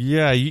so.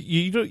 Yeah,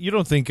 you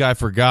don't think I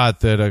forgot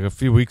that a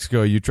few weeks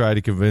ago you tried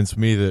to convince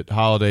me that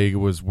Holiday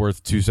was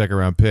worth 2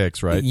 second-round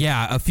picks, right?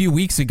 Yeah, a few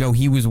weeks ago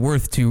he was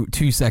worth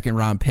two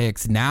second-round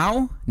picks.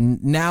 Now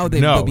they'll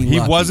be lucky. He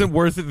wasn't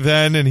worth it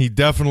then, and he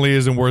definitely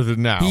isn't worth it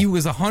now. He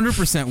was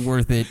 100%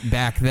 worth it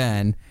back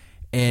then,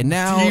 and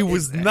now he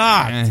was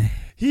not.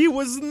 He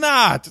was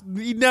not.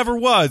 He never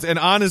was. And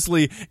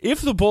honestly, if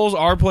the Bulls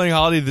are playing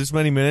Holiday this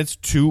many minutes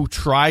to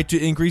try to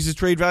increase his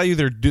trade value,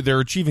 they're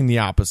achieving the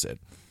opposite.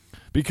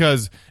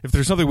 Because if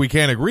there's something we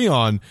can't agree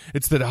on,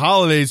 it's that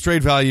Holiday's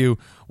trade value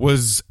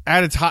was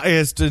at its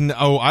highest in,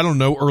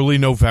 early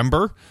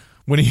November,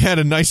 when he had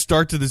a nice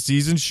start to the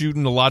season,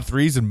 shooting a lot of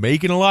threes and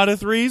making a lot of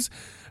threes.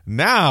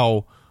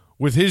 Now,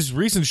 with his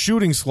recent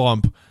shooting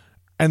slump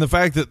and the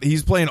fact that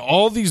he's playing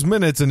all these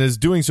minutes and is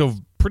doing so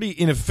pretty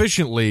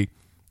inefficiently,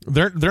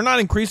 they're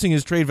not increasing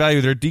his trade value,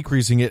 they're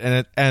decreasing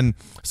it, and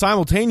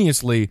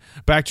simultaneously,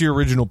 back to your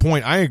original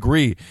point, I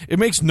agree. It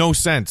makes no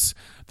sense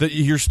that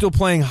you're still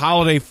playing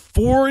Holiday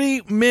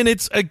 40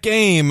 minutes a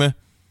game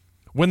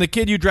when the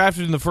kid you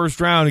drafted in the first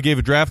round and gave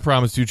a draft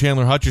promise to,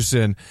 Chandler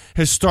Hutchison,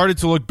 has started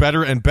to look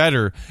better and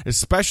better,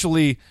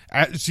 especially,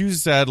 as you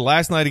said,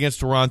 last night against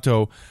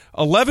Toronto,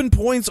 11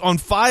 points on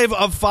 5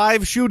 of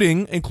 5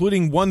 shooting,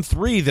 including 1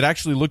 3 that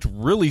actually looked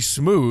really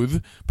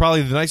smooth,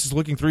 probably the nicest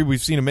looking 3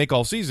 we've seen him make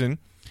all season,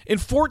 in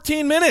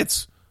 14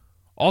 minutes.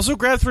 Also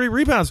grabbed 3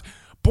 rebounds.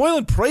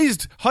 Boylen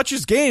praised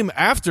Hutch's game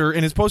after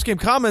in his post-game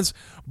comments,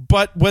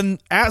 but when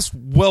asked,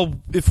 well,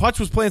 if Hutch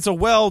was playing so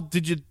well,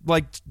 did you,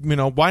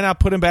 why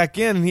not put him back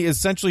in? And he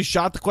essentially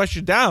shot the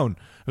question down.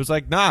 It was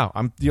like, nah,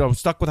 I'm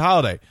stuck with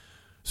Holiday.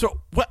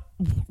 So,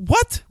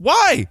 what?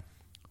 Why?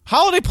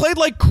 Holiday played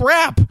like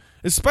crap,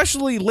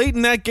 especially late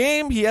in that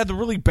game. He had the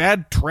really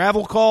bad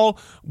travel call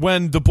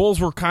when the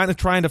Bulls were kind of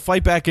trying to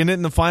fight back in it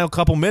in the final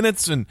couple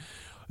minutes, and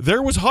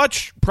there was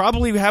Hutch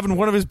probably having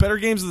one of his better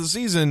games of the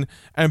season,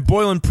 and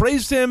Boylen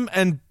praised him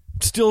and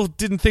still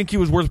didn't think he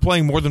was worth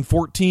playing more than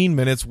 14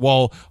 minutes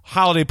while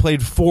Holiday played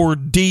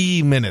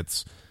 4D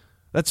minutes.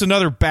 That's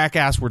another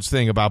back-asswards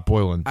thing about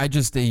Boylen.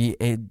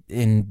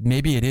 And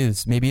maybe it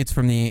is. Maybe it's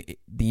from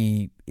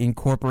the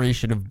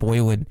incorporation of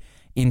Boylen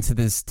into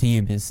this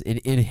team.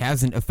 It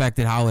hasn't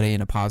affected Holiday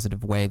in a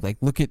positive way. Like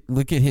look at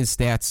his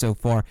stats so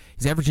far.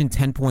 He's averaging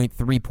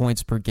 10.3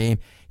 points per game.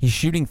 He's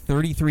shooting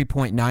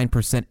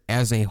 33.9%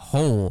 as a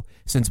whole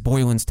since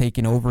Boylen's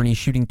taken over, and he's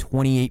shooting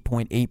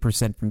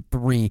 28.8% from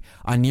 3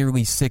 on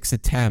nearly 6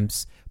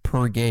 attempts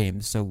per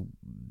game. So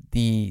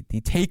the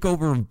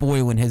takeover of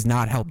Boylen has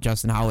not helped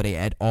Justin Holiday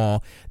at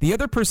all. The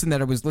other person that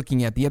I was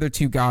looking at, the other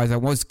 2 guys, I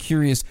was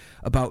curious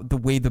about the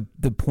way the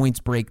points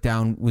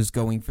breakdown was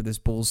going for this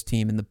Bulls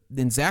team.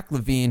 And Zach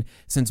LaVine,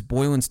 since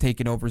Boylen's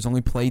taken over, has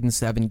only played in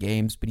 7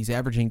 games, but he's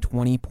averaging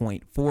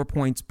 20.4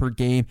 points per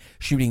game,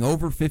 shooting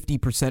over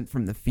 50%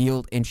 from the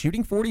field, and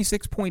shooting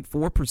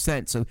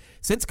 46.4%. So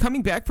since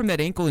coming back from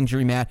that ankle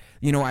injury, Matt,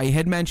 I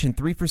had mentioned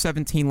 3 for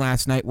 17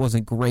 last night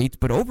wasn't great,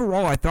 but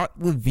overall I thought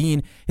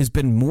LaVine has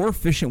been more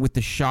efficient with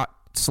the shot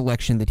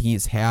selection that he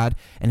has had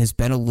and has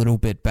been a little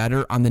bit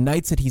better on the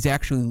nights that he's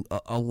actually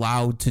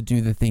allowed to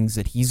do the things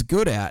that he's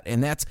good at,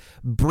 and that's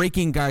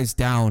breaking guys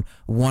down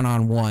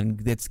one-on-one,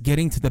 that's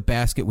getting to the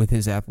basket with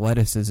his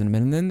athleticism.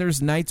 And then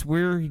there's nights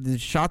where the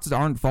shots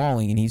aren't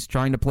falling and he's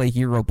trying to play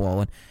hero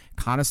ball, and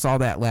kind of saw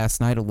that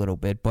last night a little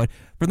bit. But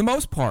for the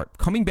most part,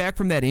 coming back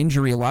from that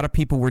injury, a lot of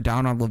people were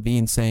down on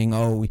LaVine saying,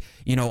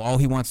 all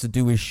he wants to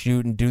do is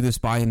shoot and do this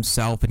by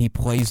himself, and he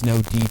plays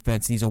no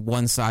defense. He's a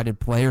one-sided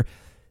player.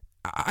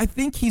 I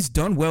think he's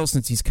done well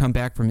since he's come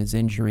back from his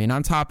injury. And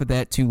on top of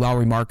that, too,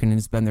 Lauri Markkanen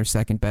has been their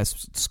second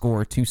best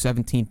scorer,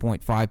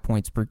 17.5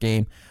 points per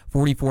game,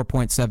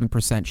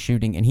 44.7%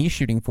 shooting, and he's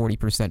shooting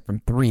 40%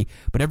 from 3.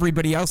 But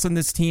everybody else on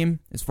this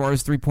team, as far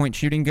as three-point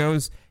shooting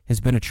goes,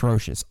 has been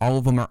atrocious. All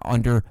of them are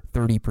under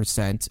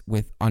 30%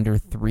 with under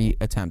 3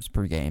 attempts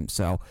per game.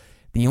 So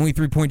the only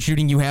three-point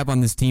shooting you have on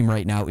this team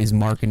right now is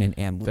Markkanen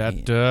and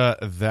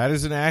LaVine. That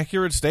is an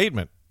accurate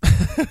statement.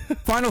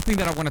 Final thing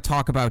that I want to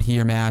talk about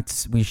here,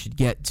 Matt, we should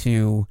get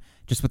to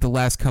just with the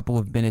last couple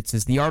of minutes,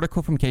 is the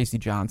article from Casey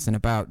Johnson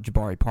about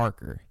Jabari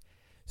Parker.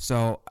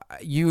 So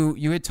you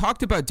had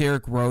talked about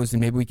Derrick Rose, and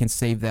maybe we can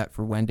save that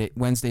for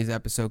Wednesday's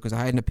episode because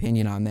I had an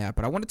opinion on that.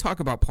 But I want to talk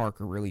about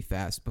Parker really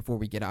fast before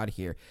we get out of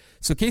here.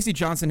 So Casey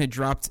Johnson had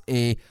dropped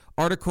a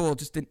article,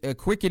 just a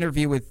quick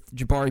interview with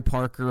Jabari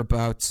Parker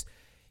about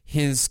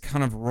his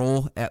kind of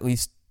role, at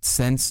least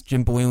since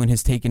Jim Boylen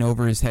has taken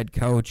over as head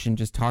coach, and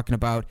just talking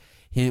about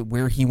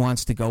where he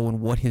wants to go and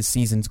what his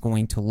season's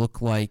going to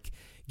look like.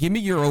 Give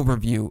me your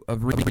overview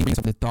of reading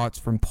some of the thoughts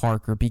from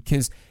Parker,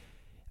 because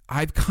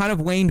I've kind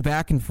of waned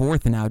back and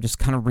forth now, just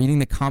kind of reading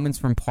the comments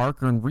from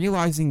Parker and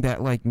realizing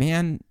that,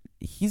 man,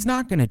 he's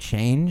not going to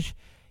change.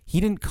 He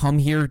didn't come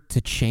here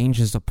to change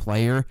as a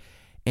player,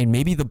 and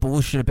maybe the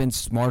Bulls should have been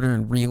smarter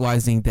in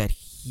realizing that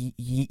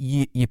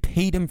you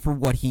paid him for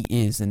what he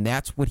is, and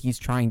that's what he's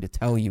trying to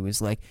tell you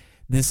is,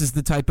 this is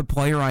the type of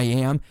player I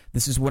am.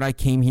 This is what I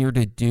came here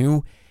to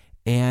do.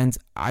 And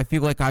I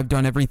feel like I've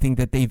done everything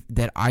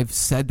that I've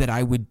said that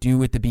I would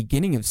do at the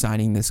beginning of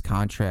signing this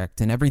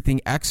contract, and everything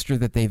extra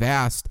that they've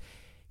asked,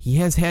 he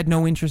has had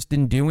no interest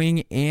in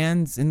doing.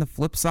 And in the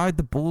flip side,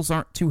 the Bulls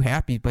aren't too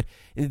happy. But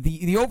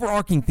the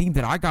overarching theme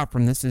that I got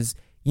from this is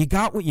you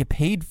got what you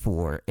paid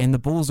for, and the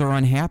Bulls are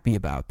unhappy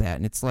about that.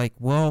 And it's like,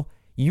 well,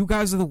 you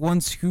guys are the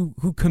ones who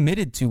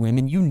committed to him,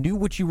 and you knew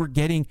what you were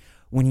getting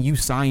when you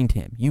signed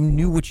him. You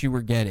knew what you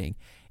were getting,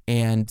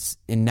 and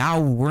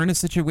now we're in a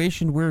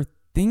situation where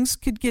things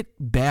could get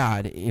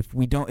bad if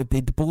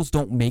the Bulls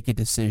don't make a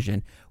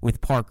decision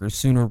with Parker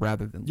sooner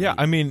rather than later. Yeah,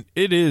 I mean,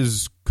 it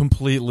is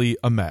completely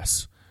a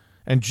mess.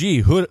 And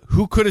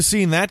who could have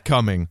seen that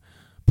coming?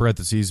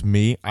 Parentheses,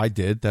 me, I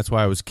did. That's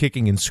why I was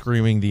kicking and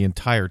screaming the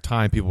entire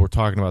time people were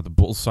talking about the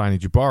Bulls signing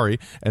Jabari,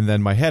 and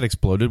then my head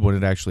exploded when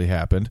it actually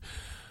happened.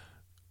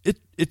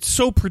 It's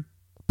so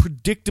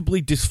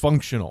predictably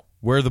dysfunctional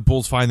where the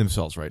Bulls find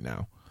themselves right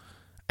now.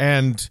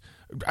 And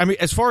I mean,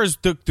 as far as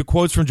the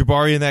quotes from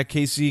Jabari in that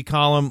KC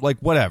column, like,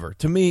 whatever.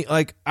 To me,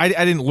 like, I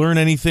didn't learn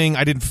anything.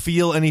 I didn't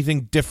feel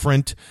anything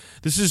different.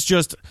 This is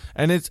just,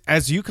 and it's,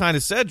 as you kind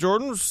of said,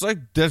 Jordan, it's like,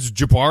 that's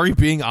Jabari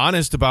being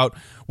honest about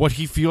what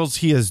he feels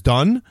he has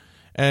done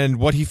and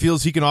what he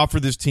feels he can offer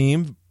this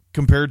team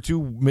compared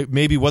to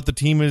maybe what the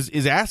team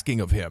is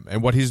asking of him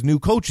and what his new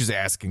coach is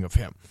asking of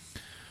him.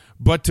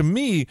 But to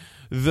me,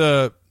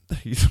 I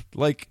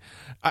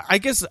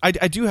guess I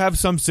do have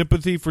some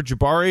sympathy for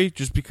Jabari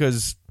just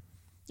because,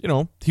 you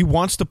know, he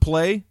wants to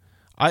play.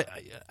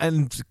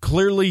 And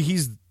clearly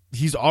he's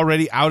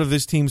already out of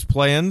this team's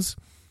plans.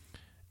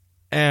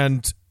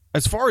 And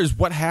as far as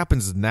what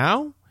happens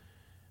now,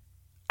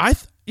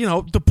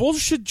 the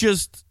Bulls should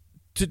just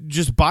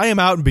buy him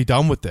out and be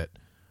done with it.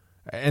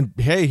 And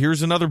hey,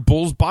 here's another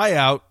Bulls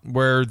buyout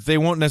where they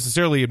won't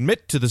necessarily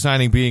admit to the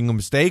signing being a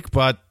mistake,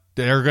 but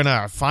they're going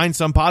to find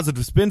some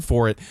positive spin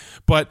for it.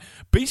 But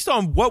based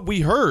on what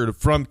we heard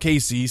from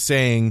Casey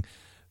saying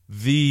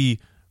the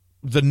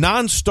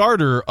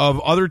non-starter of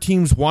other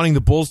teams wanting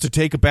the Bulls to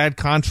take a bad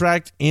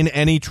contract in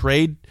any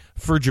trade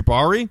for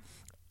Jabari,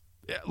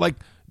 like,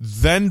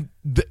 then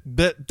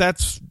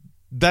that's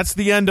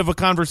the end of a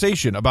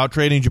conversation about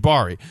trading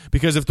Jabari.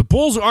 Because if the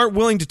Bulls aren't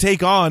willing to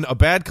take on a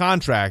bad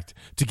contract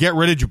to get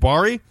rid of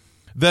Jabari,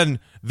 then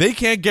they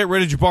can't get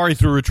rid of Jabari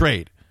through a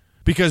trade.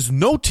 Because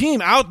no team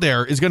out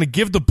there is going to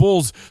give the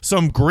Bulls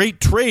some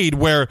great trade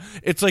where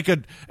it's like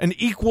an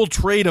equal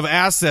trade of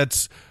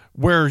assets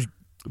where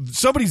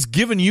somebody's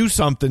giving you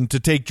something to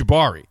take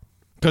Jabari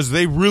because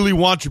they really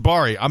want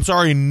Jabari. I'm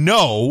sorry,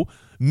 no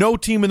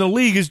team in the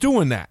league is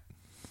doing that.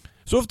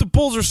 So if the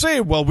Bulls are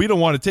saying, well, we don't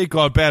want to take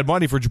on bad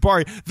money for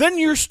Jabari, then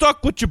you're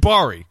stuck with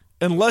Jabari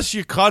unless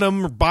you cut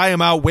him or buy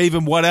him out, waive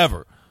him,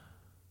 whatever.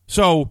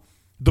 So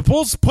the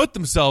Bulls put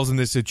themselves in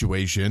this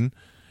situation.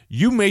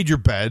 You made your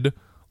bed.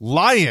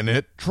 Lie in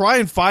it, try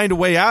and find a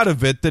way out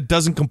of it that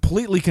doesn't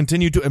completely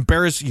continue to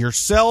embarrass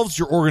yourselves,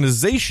 your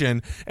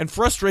organization, and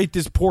frustrate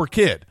this poor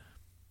kid.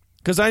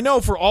 Because I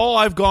know for all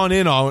I've gone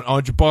in on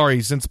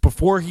Jabari since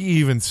before he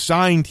even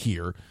signed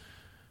here,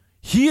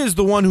 he is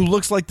the one who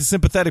looks like the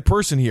sympathetic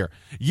person here.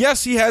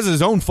 Yes, he has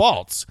his own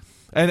faults.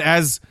 And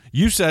as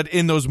you said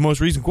in those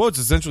most recent quotes,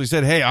 essentially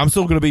said, hey, I'm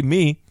still going to be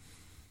me.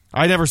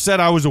 I never said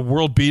I was a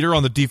world beater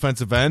on the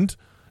defensive end.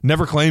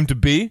 Never claimed to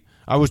be.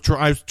 I was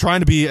trying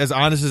to be as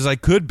honest as I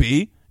could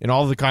be in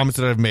all of the comments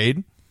that I've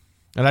made,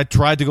 and I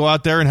tried to go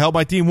out there and help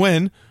my team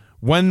win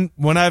when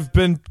I've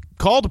been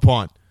called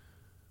upon.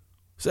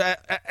 So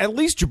at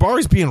least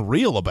Jabari's being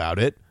real about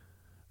it.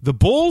 The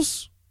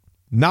Bulls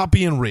not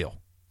being real,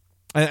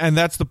 and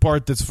that's the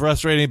part that's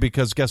frustrating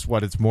because guess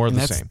what? It's more of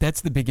the same.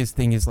 That's the biggest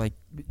thing. Is like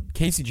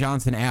Casey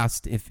Johnson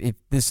asked if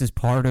this is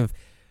part of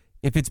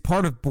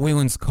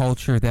Boylen's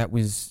culture that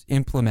was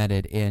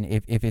implemented, and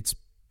if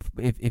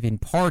in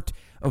part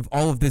of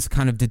all of this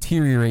kind of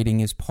deteriorating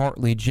is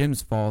partly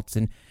Jim's fault.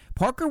 And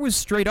Parker was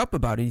straight up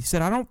about it. He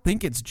said, I don't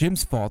think it's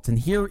Jim's fault. And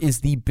here is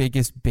the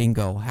biggest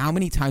bingo. How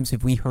many times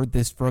have we heard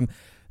this from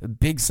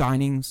big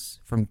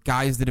signings, from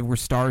guys that were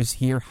stars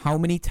here? How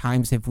many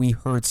times have we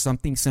heard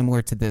something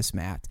similar to this,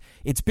 Matt?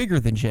 It's bigger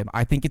than Jim.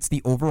 I think it's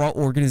the overall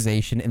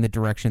organization and the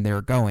direction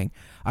they're going.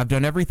 I've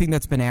done everything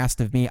that's been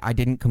asked of me. I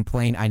didn't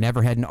complain. I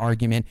never had an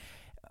argument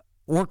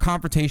or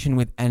confrontation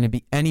with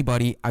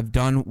anybody. I've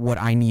done what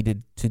I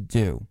needed to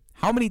do.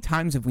 How many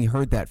times have we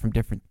heard that from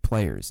different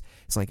players?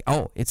 It's like,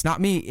 oh, it's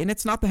not me, and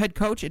it's not the head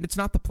coach, and it's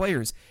not the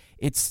players.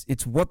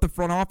 It's what the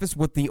front office,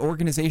 what the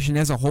organization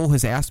as a whole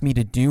has asked me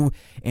to do.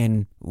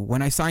 And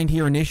when I signed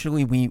here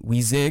initially, we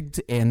zigged,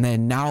 and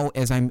then now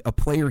as I'm a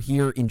player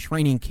here in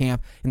training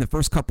camp, in the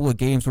first couple of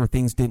games where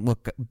things didn't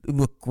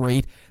look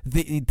great,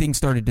 things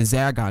started to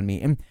zag on me.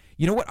 And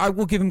you know what? I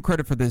will give him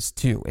credit for this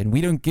too. And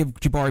we don't give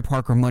Jabari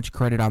Parker much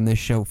credit on this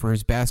show for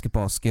his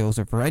basketball skills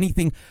or for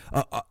anything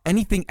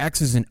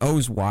X's and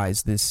O's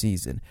wise this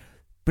season.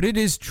 But it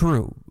is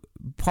true.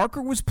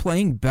 Parker was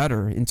playing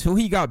better until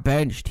he got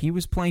benched. He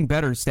was playing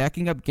better,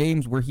 stacking up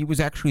games where he was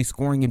actually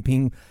scoring and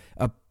being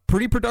a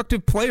pretty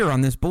productive player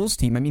on this Bulls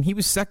team. I mean, he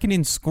was second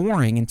in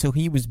scoring until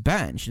he was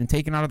benched and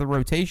taken out of the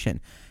rotation.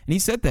 And he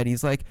said that.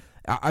 He's like,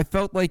 I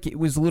felt like it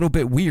was a little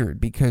bit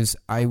weird because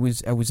I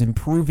was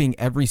improving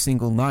every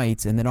single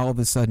night, and then all of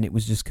a sudden it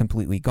was just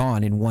completely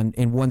gone in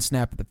one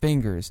snap of the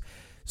fingers.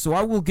 So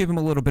I will give him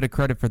a little bit of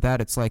credit for that.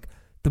 It's like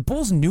the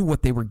Bulls knew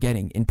what they were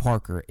getting in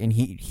Parker, and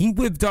he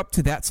lived up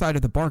to that side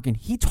of the bargain.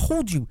 He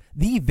told you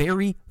the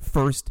very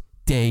first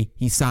day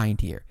he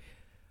signed here,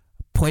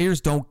 players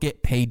don't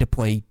get paid to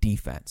play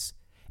defense.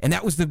 And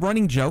that was the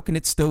running joke, and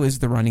it still is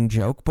the running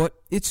joke, but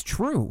it's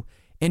true.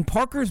 And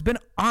Parker's been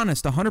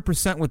honest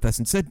 100% with us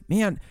and said,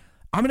 man,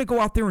 I'm going to go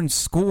out there and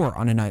score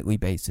on a nightly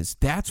basis.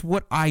 That's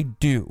what I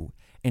do.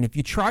 And if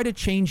you try to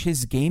change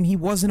his game, he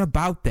wasn't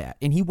about that,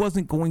 and he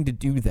wasn't going to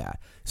do that.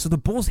 So the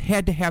Bulls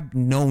had to have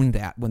known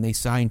that when they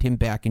signed him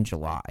back in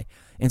July.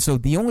 And so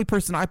the only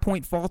person I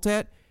point fault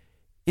at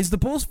is the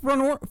Bulls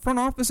front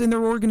office and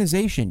their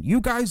organization.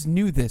 You guys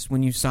knew this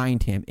when you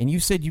signed him, and you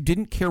said you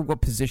didn't care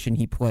what position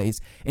he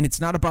plays, and it's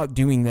not about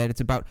doing that.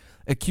 It's about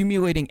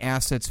accumulating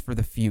assets for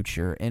the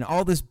future, and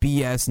all this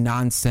BS,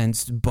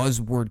 nonsense,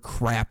 buzzword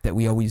crap that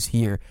we always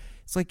hear.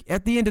 It's like,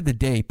 at the end of the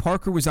day,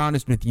 Parker was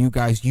honest with you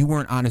guys. You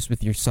weren't honest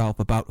with yourself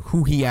about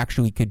who he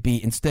actually could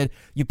be. Instead,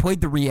 you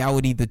played the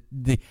reality, the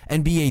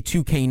NBA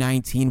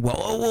 2K19.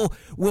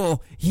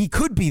 Well, he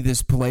could be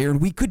this player,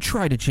 and we could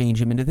try to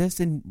change him into this.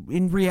 And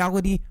in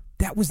reality,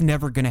 that was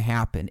never going to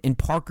happen. And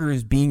Parker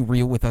is being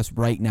real with us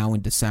right now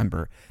in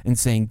December and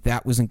saying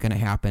that wasn't going to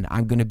happen.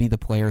 I'm going to be the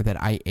player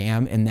that I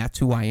am, and that's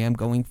who I am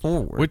going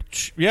forward.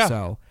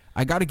 So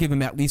I got to give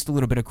him at least a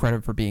little bit of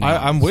credit for being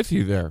honest. I'm with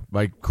you there.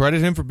 Like,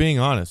 credit him for being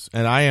honest.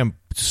 And I am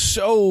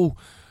so,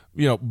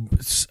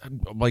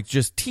 like,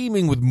 just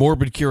teeming with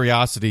morbid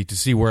curiosity to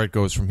see where it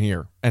goes from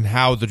here and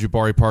how the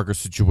Jabari Parker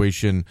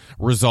situation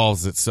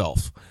resolves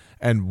itself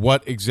and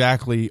what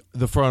exactly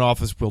the front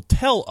office will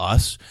tell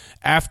us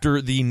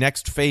after the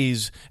next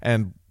phase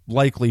and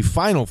likely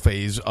final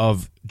phase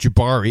of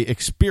Jabari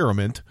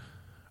experiment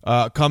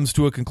comes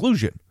to a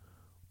conclusion.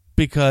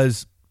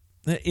 Because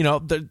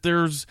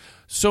there's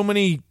so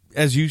many,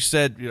 as you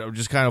said,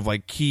 just kind of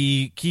like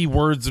key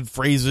words and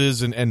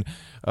phrases and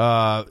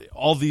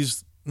all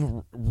these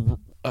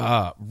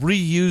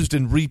reused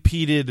and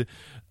repeated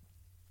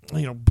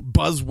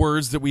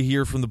buzzwords that we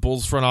hear from the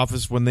Bulls front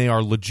office when they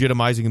are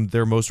legitimizing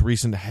their most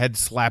recent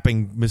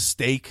head-slapping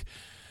mistake.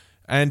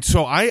 And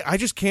so I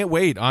just can't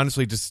wait,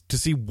 honestly, to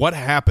see what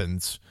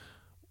happens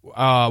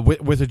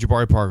with the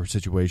Jabari Parker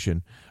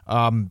situation.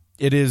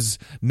 It is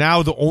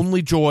now the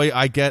only joy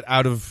I get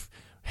out of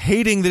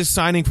hating this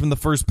signing from the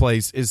first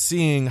place is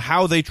seeing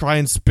how they try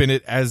and spin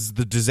it as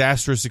the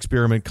disastrous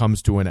experiment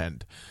comes to an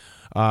end.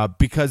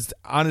 Because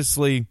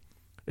honestly,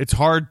 it's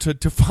hard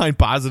to find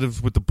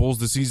positives with the Bulls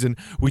this season.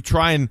 We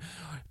try and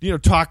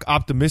talk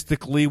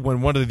optimistically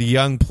when one of the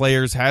young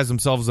players has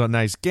themselves a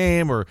nice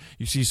game, or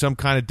you see some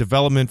kind of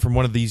development from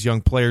one of these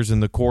young players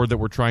in the core that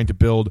we're trying to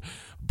build.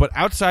 But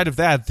outside of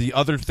that, the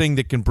other thing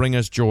that can bring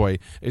us joy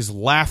is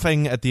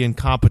laughing at the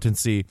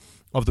incompetency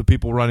of the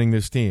people running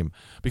this team.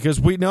 Because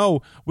we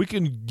know we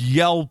can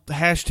yell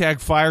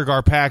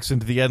 #FireGarPax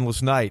into the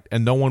endless night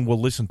and no one will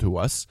listen to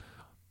us.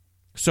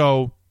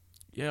 So,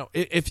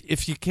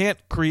 if you can't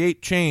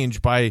create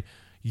change by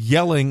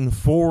yelling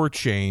for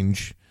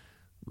change,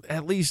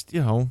 at least,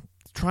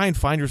 try and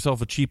find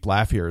yourself a cheap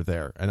laugh here or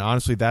there. And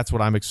honestly, that's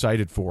what I'm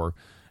excited for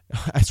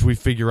as we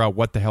figure out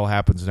what the hell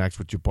happens next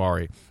with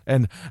Jabari.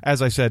 And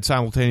as I said,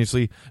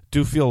 simultaneously,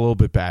 do feel a little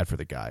bit bad for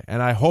the guy.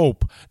 And I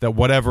hope that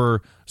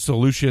whatever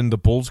solution the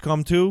Bulls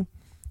come to,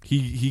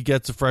 he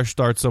gets a fresh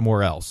start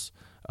somewhere else.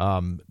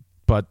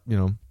 But,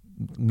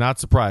 not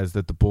surprised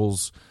that the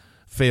Bulls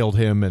failed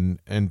him,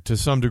 and to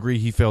some degree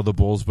he failed the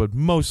Bulls, but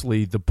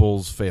mostly the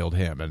Bulls failed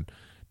him. And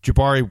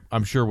Jabari,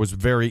 I'm sure, was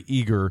very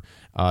eager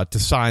to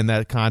sign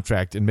that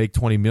contract and make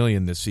 $20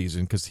 million this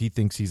season because he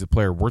thinks he's a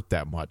player worth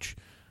that much.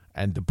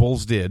 And the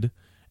Bulls did.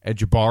 And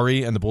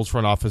Jabari and the Bulls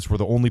front office were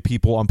the only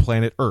people on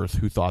planet Earth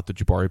who thought that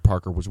Jabari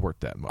Parker was worth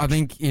that much. I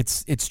think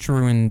it's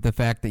true in the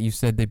fact that you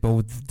said they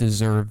both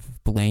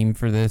deserve blame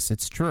for this.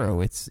 It's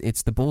true. It's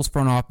the Bulls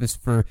front office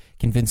for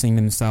convincing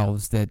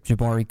themselves that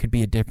Jabari could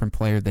be a different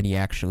player than he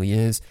actually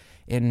is.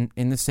 In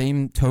the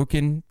same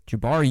token,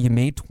 Jabari, you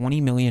made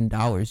 $20 million.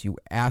 You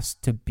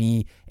asked to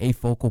be a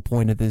focal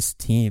point of this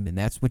team, and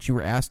that's what you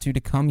were asked to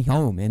come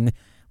home. And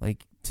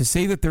to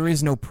say that there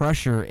is no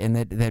pressure and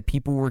that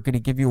people were going to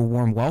give you a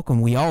warm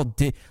welcome, we all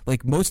did.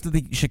 Most of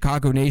the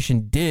Chicago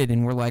Nation did,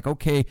 and we're like,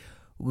 okay,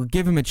 we'll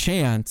give him a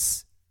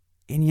chance,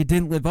 and you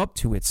didn't live up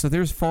to it. So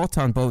there's fault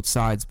on both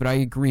sides, but I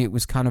agree it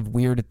was kind of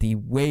weird at the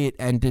way it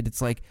ended.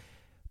 It's like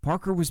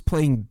Parker was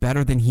playing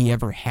better than he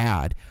ever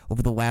had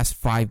over the last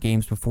 5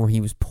 games before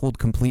he was pulled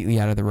completely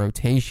out of the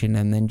rotation,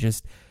 and then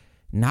just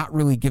not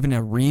really given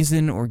a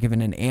reason or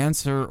given an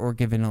answer or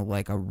given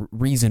a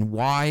reason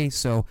why.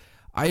 So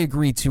I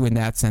agree too in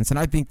that sense, and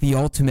I think the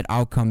ultimate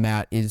outcome,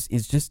 Matt, is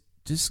just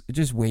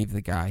waive the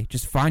guy.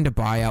 Just find a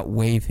buyout,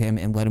 waive him,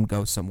 and let him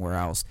go somewhere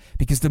else.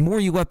 Because the more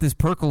you let this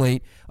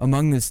percolate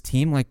among this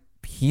team,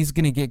 he's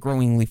going to get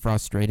growingly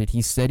frustrated.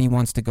 He said he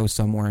wants to go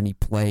somewhere and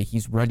play.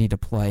 He's ready to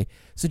play.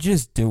 So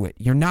just do it.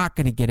 You're not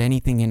going to get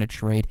anything in a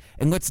trade.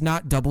 And let's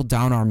not double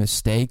down our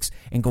mistakes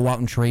and go out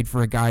and trade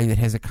for a guy that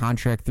has a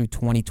contract through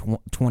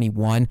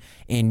 2021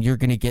 and you're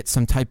going to get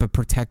some type of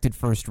protected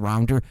first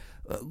rounder.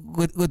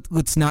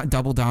 Let's not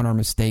double down our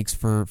mistakes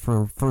for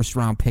a first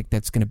round pick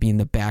that's going to be in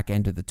the back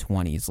end of the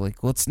 20s.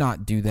 Let's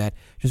not do that.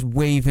 Just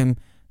waive him.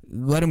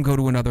 Let him go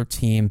to another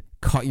team.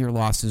 Cut your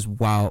losses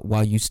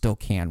while you still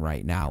can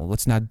right now.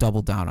 Let's not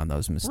double down on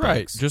those mistakes.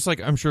 Right. Just like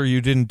I'm sure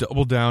you didn't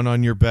double down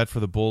on your bet for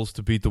the Bulls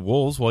to beat the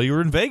Wolves while you were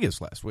in Vegas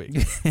last week.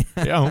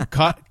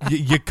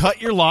 You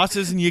cut your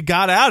losses and you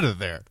got out of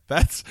there.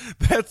 That's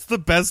the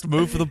best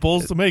move for the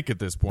Bulls to make at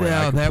this point.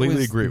 Yeah, I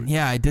completely agree with you.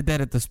 Yeah, I did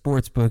that at the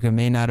sports book. I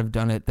may not have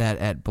done that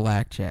at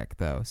Blackjack,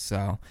 though.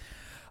 So,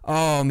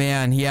 Oh,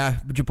 man, yeah.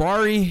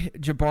 Jabari.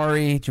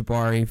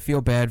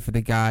 Feel bad for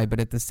the guy, but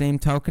at the same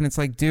token, it's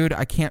like, dude,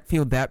 I can't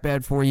feel that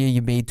bad for you.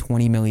 You made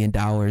 $20 million,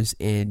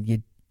 and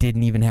you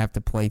didn't even have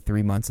to play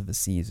 3 months of a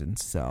season,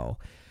 so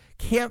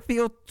can't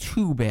feel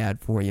too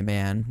bad for you,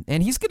 man.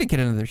 And he's going to get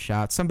another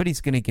shot.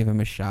 Somebody's going to give him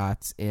a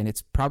shot, and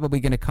it's probably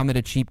going to come at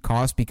a cheap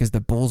cost because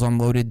the Bulls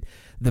unloaded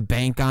the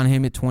bank on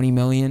him at $20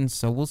 million,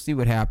 so we'll see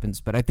what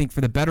happens. But I think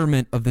for the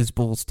betterment of this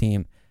Bulls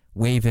team,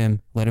 waive him,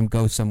 let him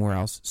go somewhere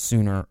else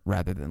sooner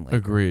rather than later.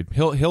 Agreed.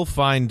 He'll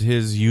find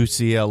his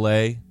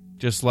UCLA,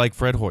 just like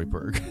Fred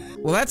Hoiberg.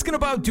 Well, that's going to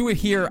about do it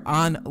here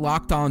on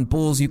Locked On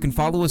Bulls. You can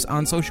follow us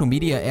on social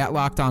media at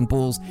Locked On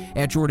Bulls,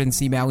 at Jordan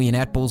C. Malley, and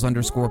at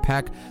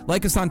Bulls_Peck.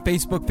 Like us on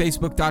Facebook,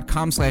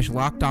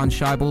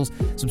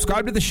 facebook.com/LockedOnShyBulls.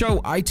 Subscribe to the show,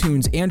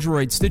 iTunes,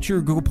 Android,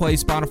 Stitcher, Google Play,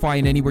 Spotify,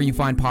 and anywhere you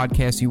find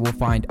podcasts, you will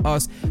find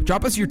us.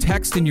 Drop us your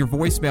text and your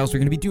voicemails. We're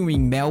going to be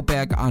doing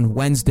mailbag on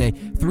Wednesday,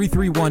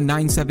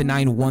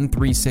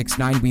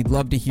 331-979-1369. We'd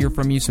love to hear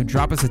from you, so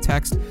drop us a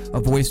text,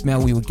 a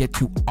voicemail. We will get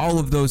to all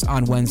of those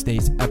on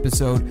Wednesday's episode.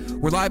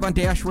 We're live on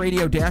Dash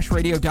Radio,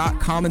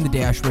 DashRadio.com, and the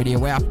Dash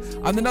Radio app.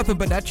 On the Nothing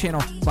But Net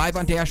channel, live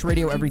on Dash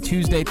Radio every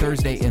Tuesday,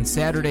 Thursday, and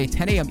Saturday,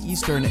 10 a.m.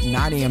 Eastern,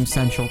 9 a.m.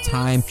 Central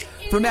Time.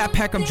 For Matt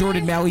Peck, I'm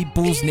Jordan Malley.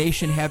 Bulls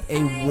Nation, have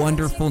a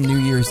wonderful New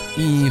Year's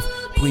Eve.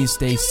 Please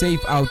stay safe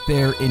out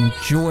there.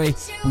 Enjoy.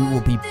 We will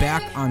be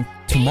back on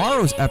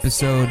tomorrow's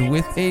episode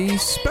with a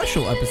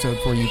special episode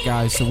for you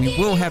guys. So we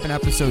will have an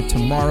episode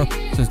tomorrow,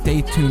 so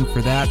stay tuned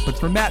for that. But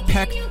for Matt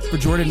Peck, for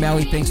Jordan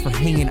Malley, thanks for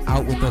hanging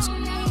out with us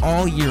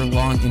all year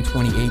long in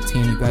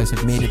 2018. You guys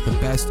have made it the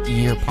best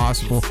year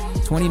possible.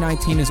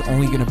 2019 is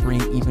only going to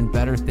bring even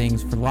better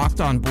things for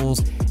Locked On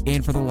Bulls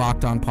and for the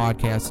Locked On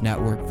Podcast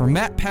Network. For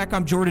Matt Peck,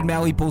 I'm Jordan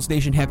Malley. Bulls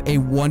Nation, have a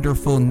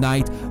wonderful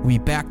night. We'll be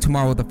back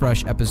tomorrow with a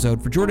fresh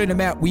episode. For Jordan and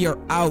Matt, we are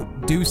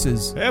out.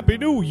 Deuces. Happy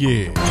New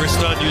Year. Chris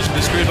Dunn using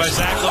the screen by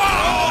Zach. Oh, my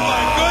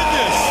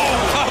goodness.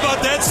 How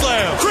about that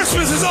slam?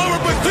 Christmas is over,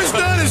 but Chris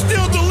Dunn is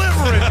still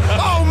delivering.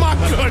 Oh, my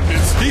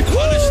goodness. He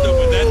punished him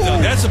with that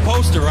dunk. That's a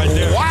poster right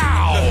there.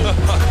 Wow.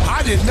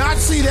 I did not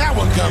see that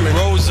one coming.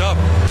 Rose up.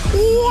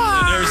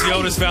 Wow. And there's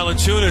Jonas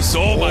Valanciunas.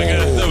 Oh, my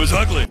God. That was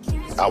ugly.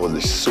 I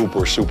was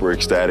super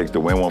ecstatic to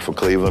win one for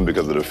Cleveland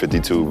because of the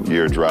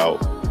 52-year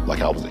drought.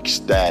 Like, I was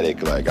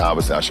ecstatic. Like,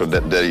 obviously, I showed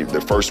that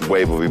the first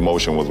wave of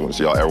emotion was when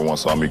everyone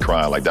saw me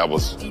crying. Like, that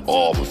was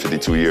all for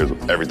 52 years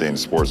of everything in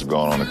sports has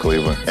gone on in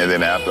Cleveland. And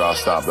then after I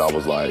stopped, I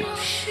was like,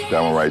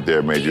 that one right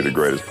there made you the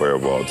greatest player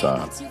of all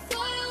time.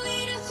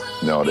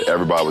 You know,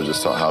 everybody was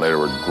just talking how they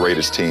were the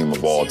greatest team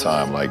of all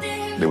time. Like,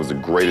 they was the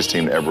greatest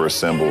team to ever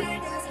assemble.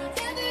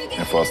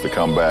 And for us to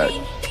come back,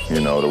 you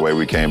know, the way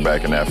we came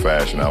back in that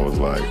fashion, I was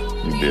like,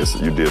 you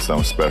did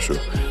something special.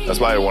 That's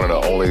probably one of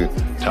the only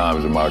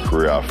times in my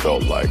career I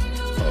felt like,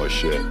 oh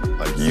shit,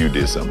 like you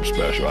did something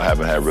special. I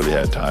haven't really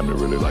had time to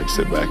really like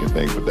sit back and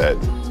think, but that.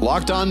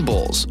 Locked On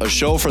Bulls, a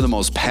show for the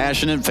most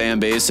passionate fan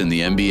base in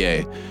the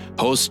NBA.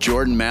 Hosts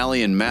Jordan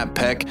Malley and Matt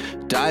Peck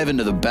dive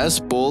into the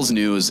best Bulls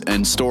news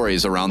and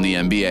stories around the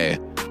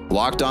NBA.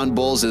 Locked On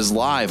Bulls is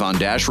live on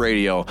Dash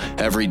Radio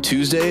every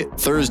Tuesday,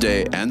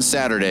 Thursday, and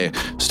Saturday,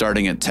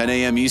 starting at 10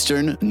 a.m.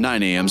 Eastern,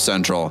 9 a.m.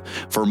 Central.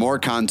 For more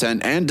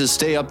content and to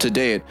stay up to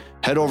date,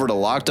 head over to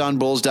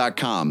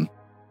LockedOnBulls.com.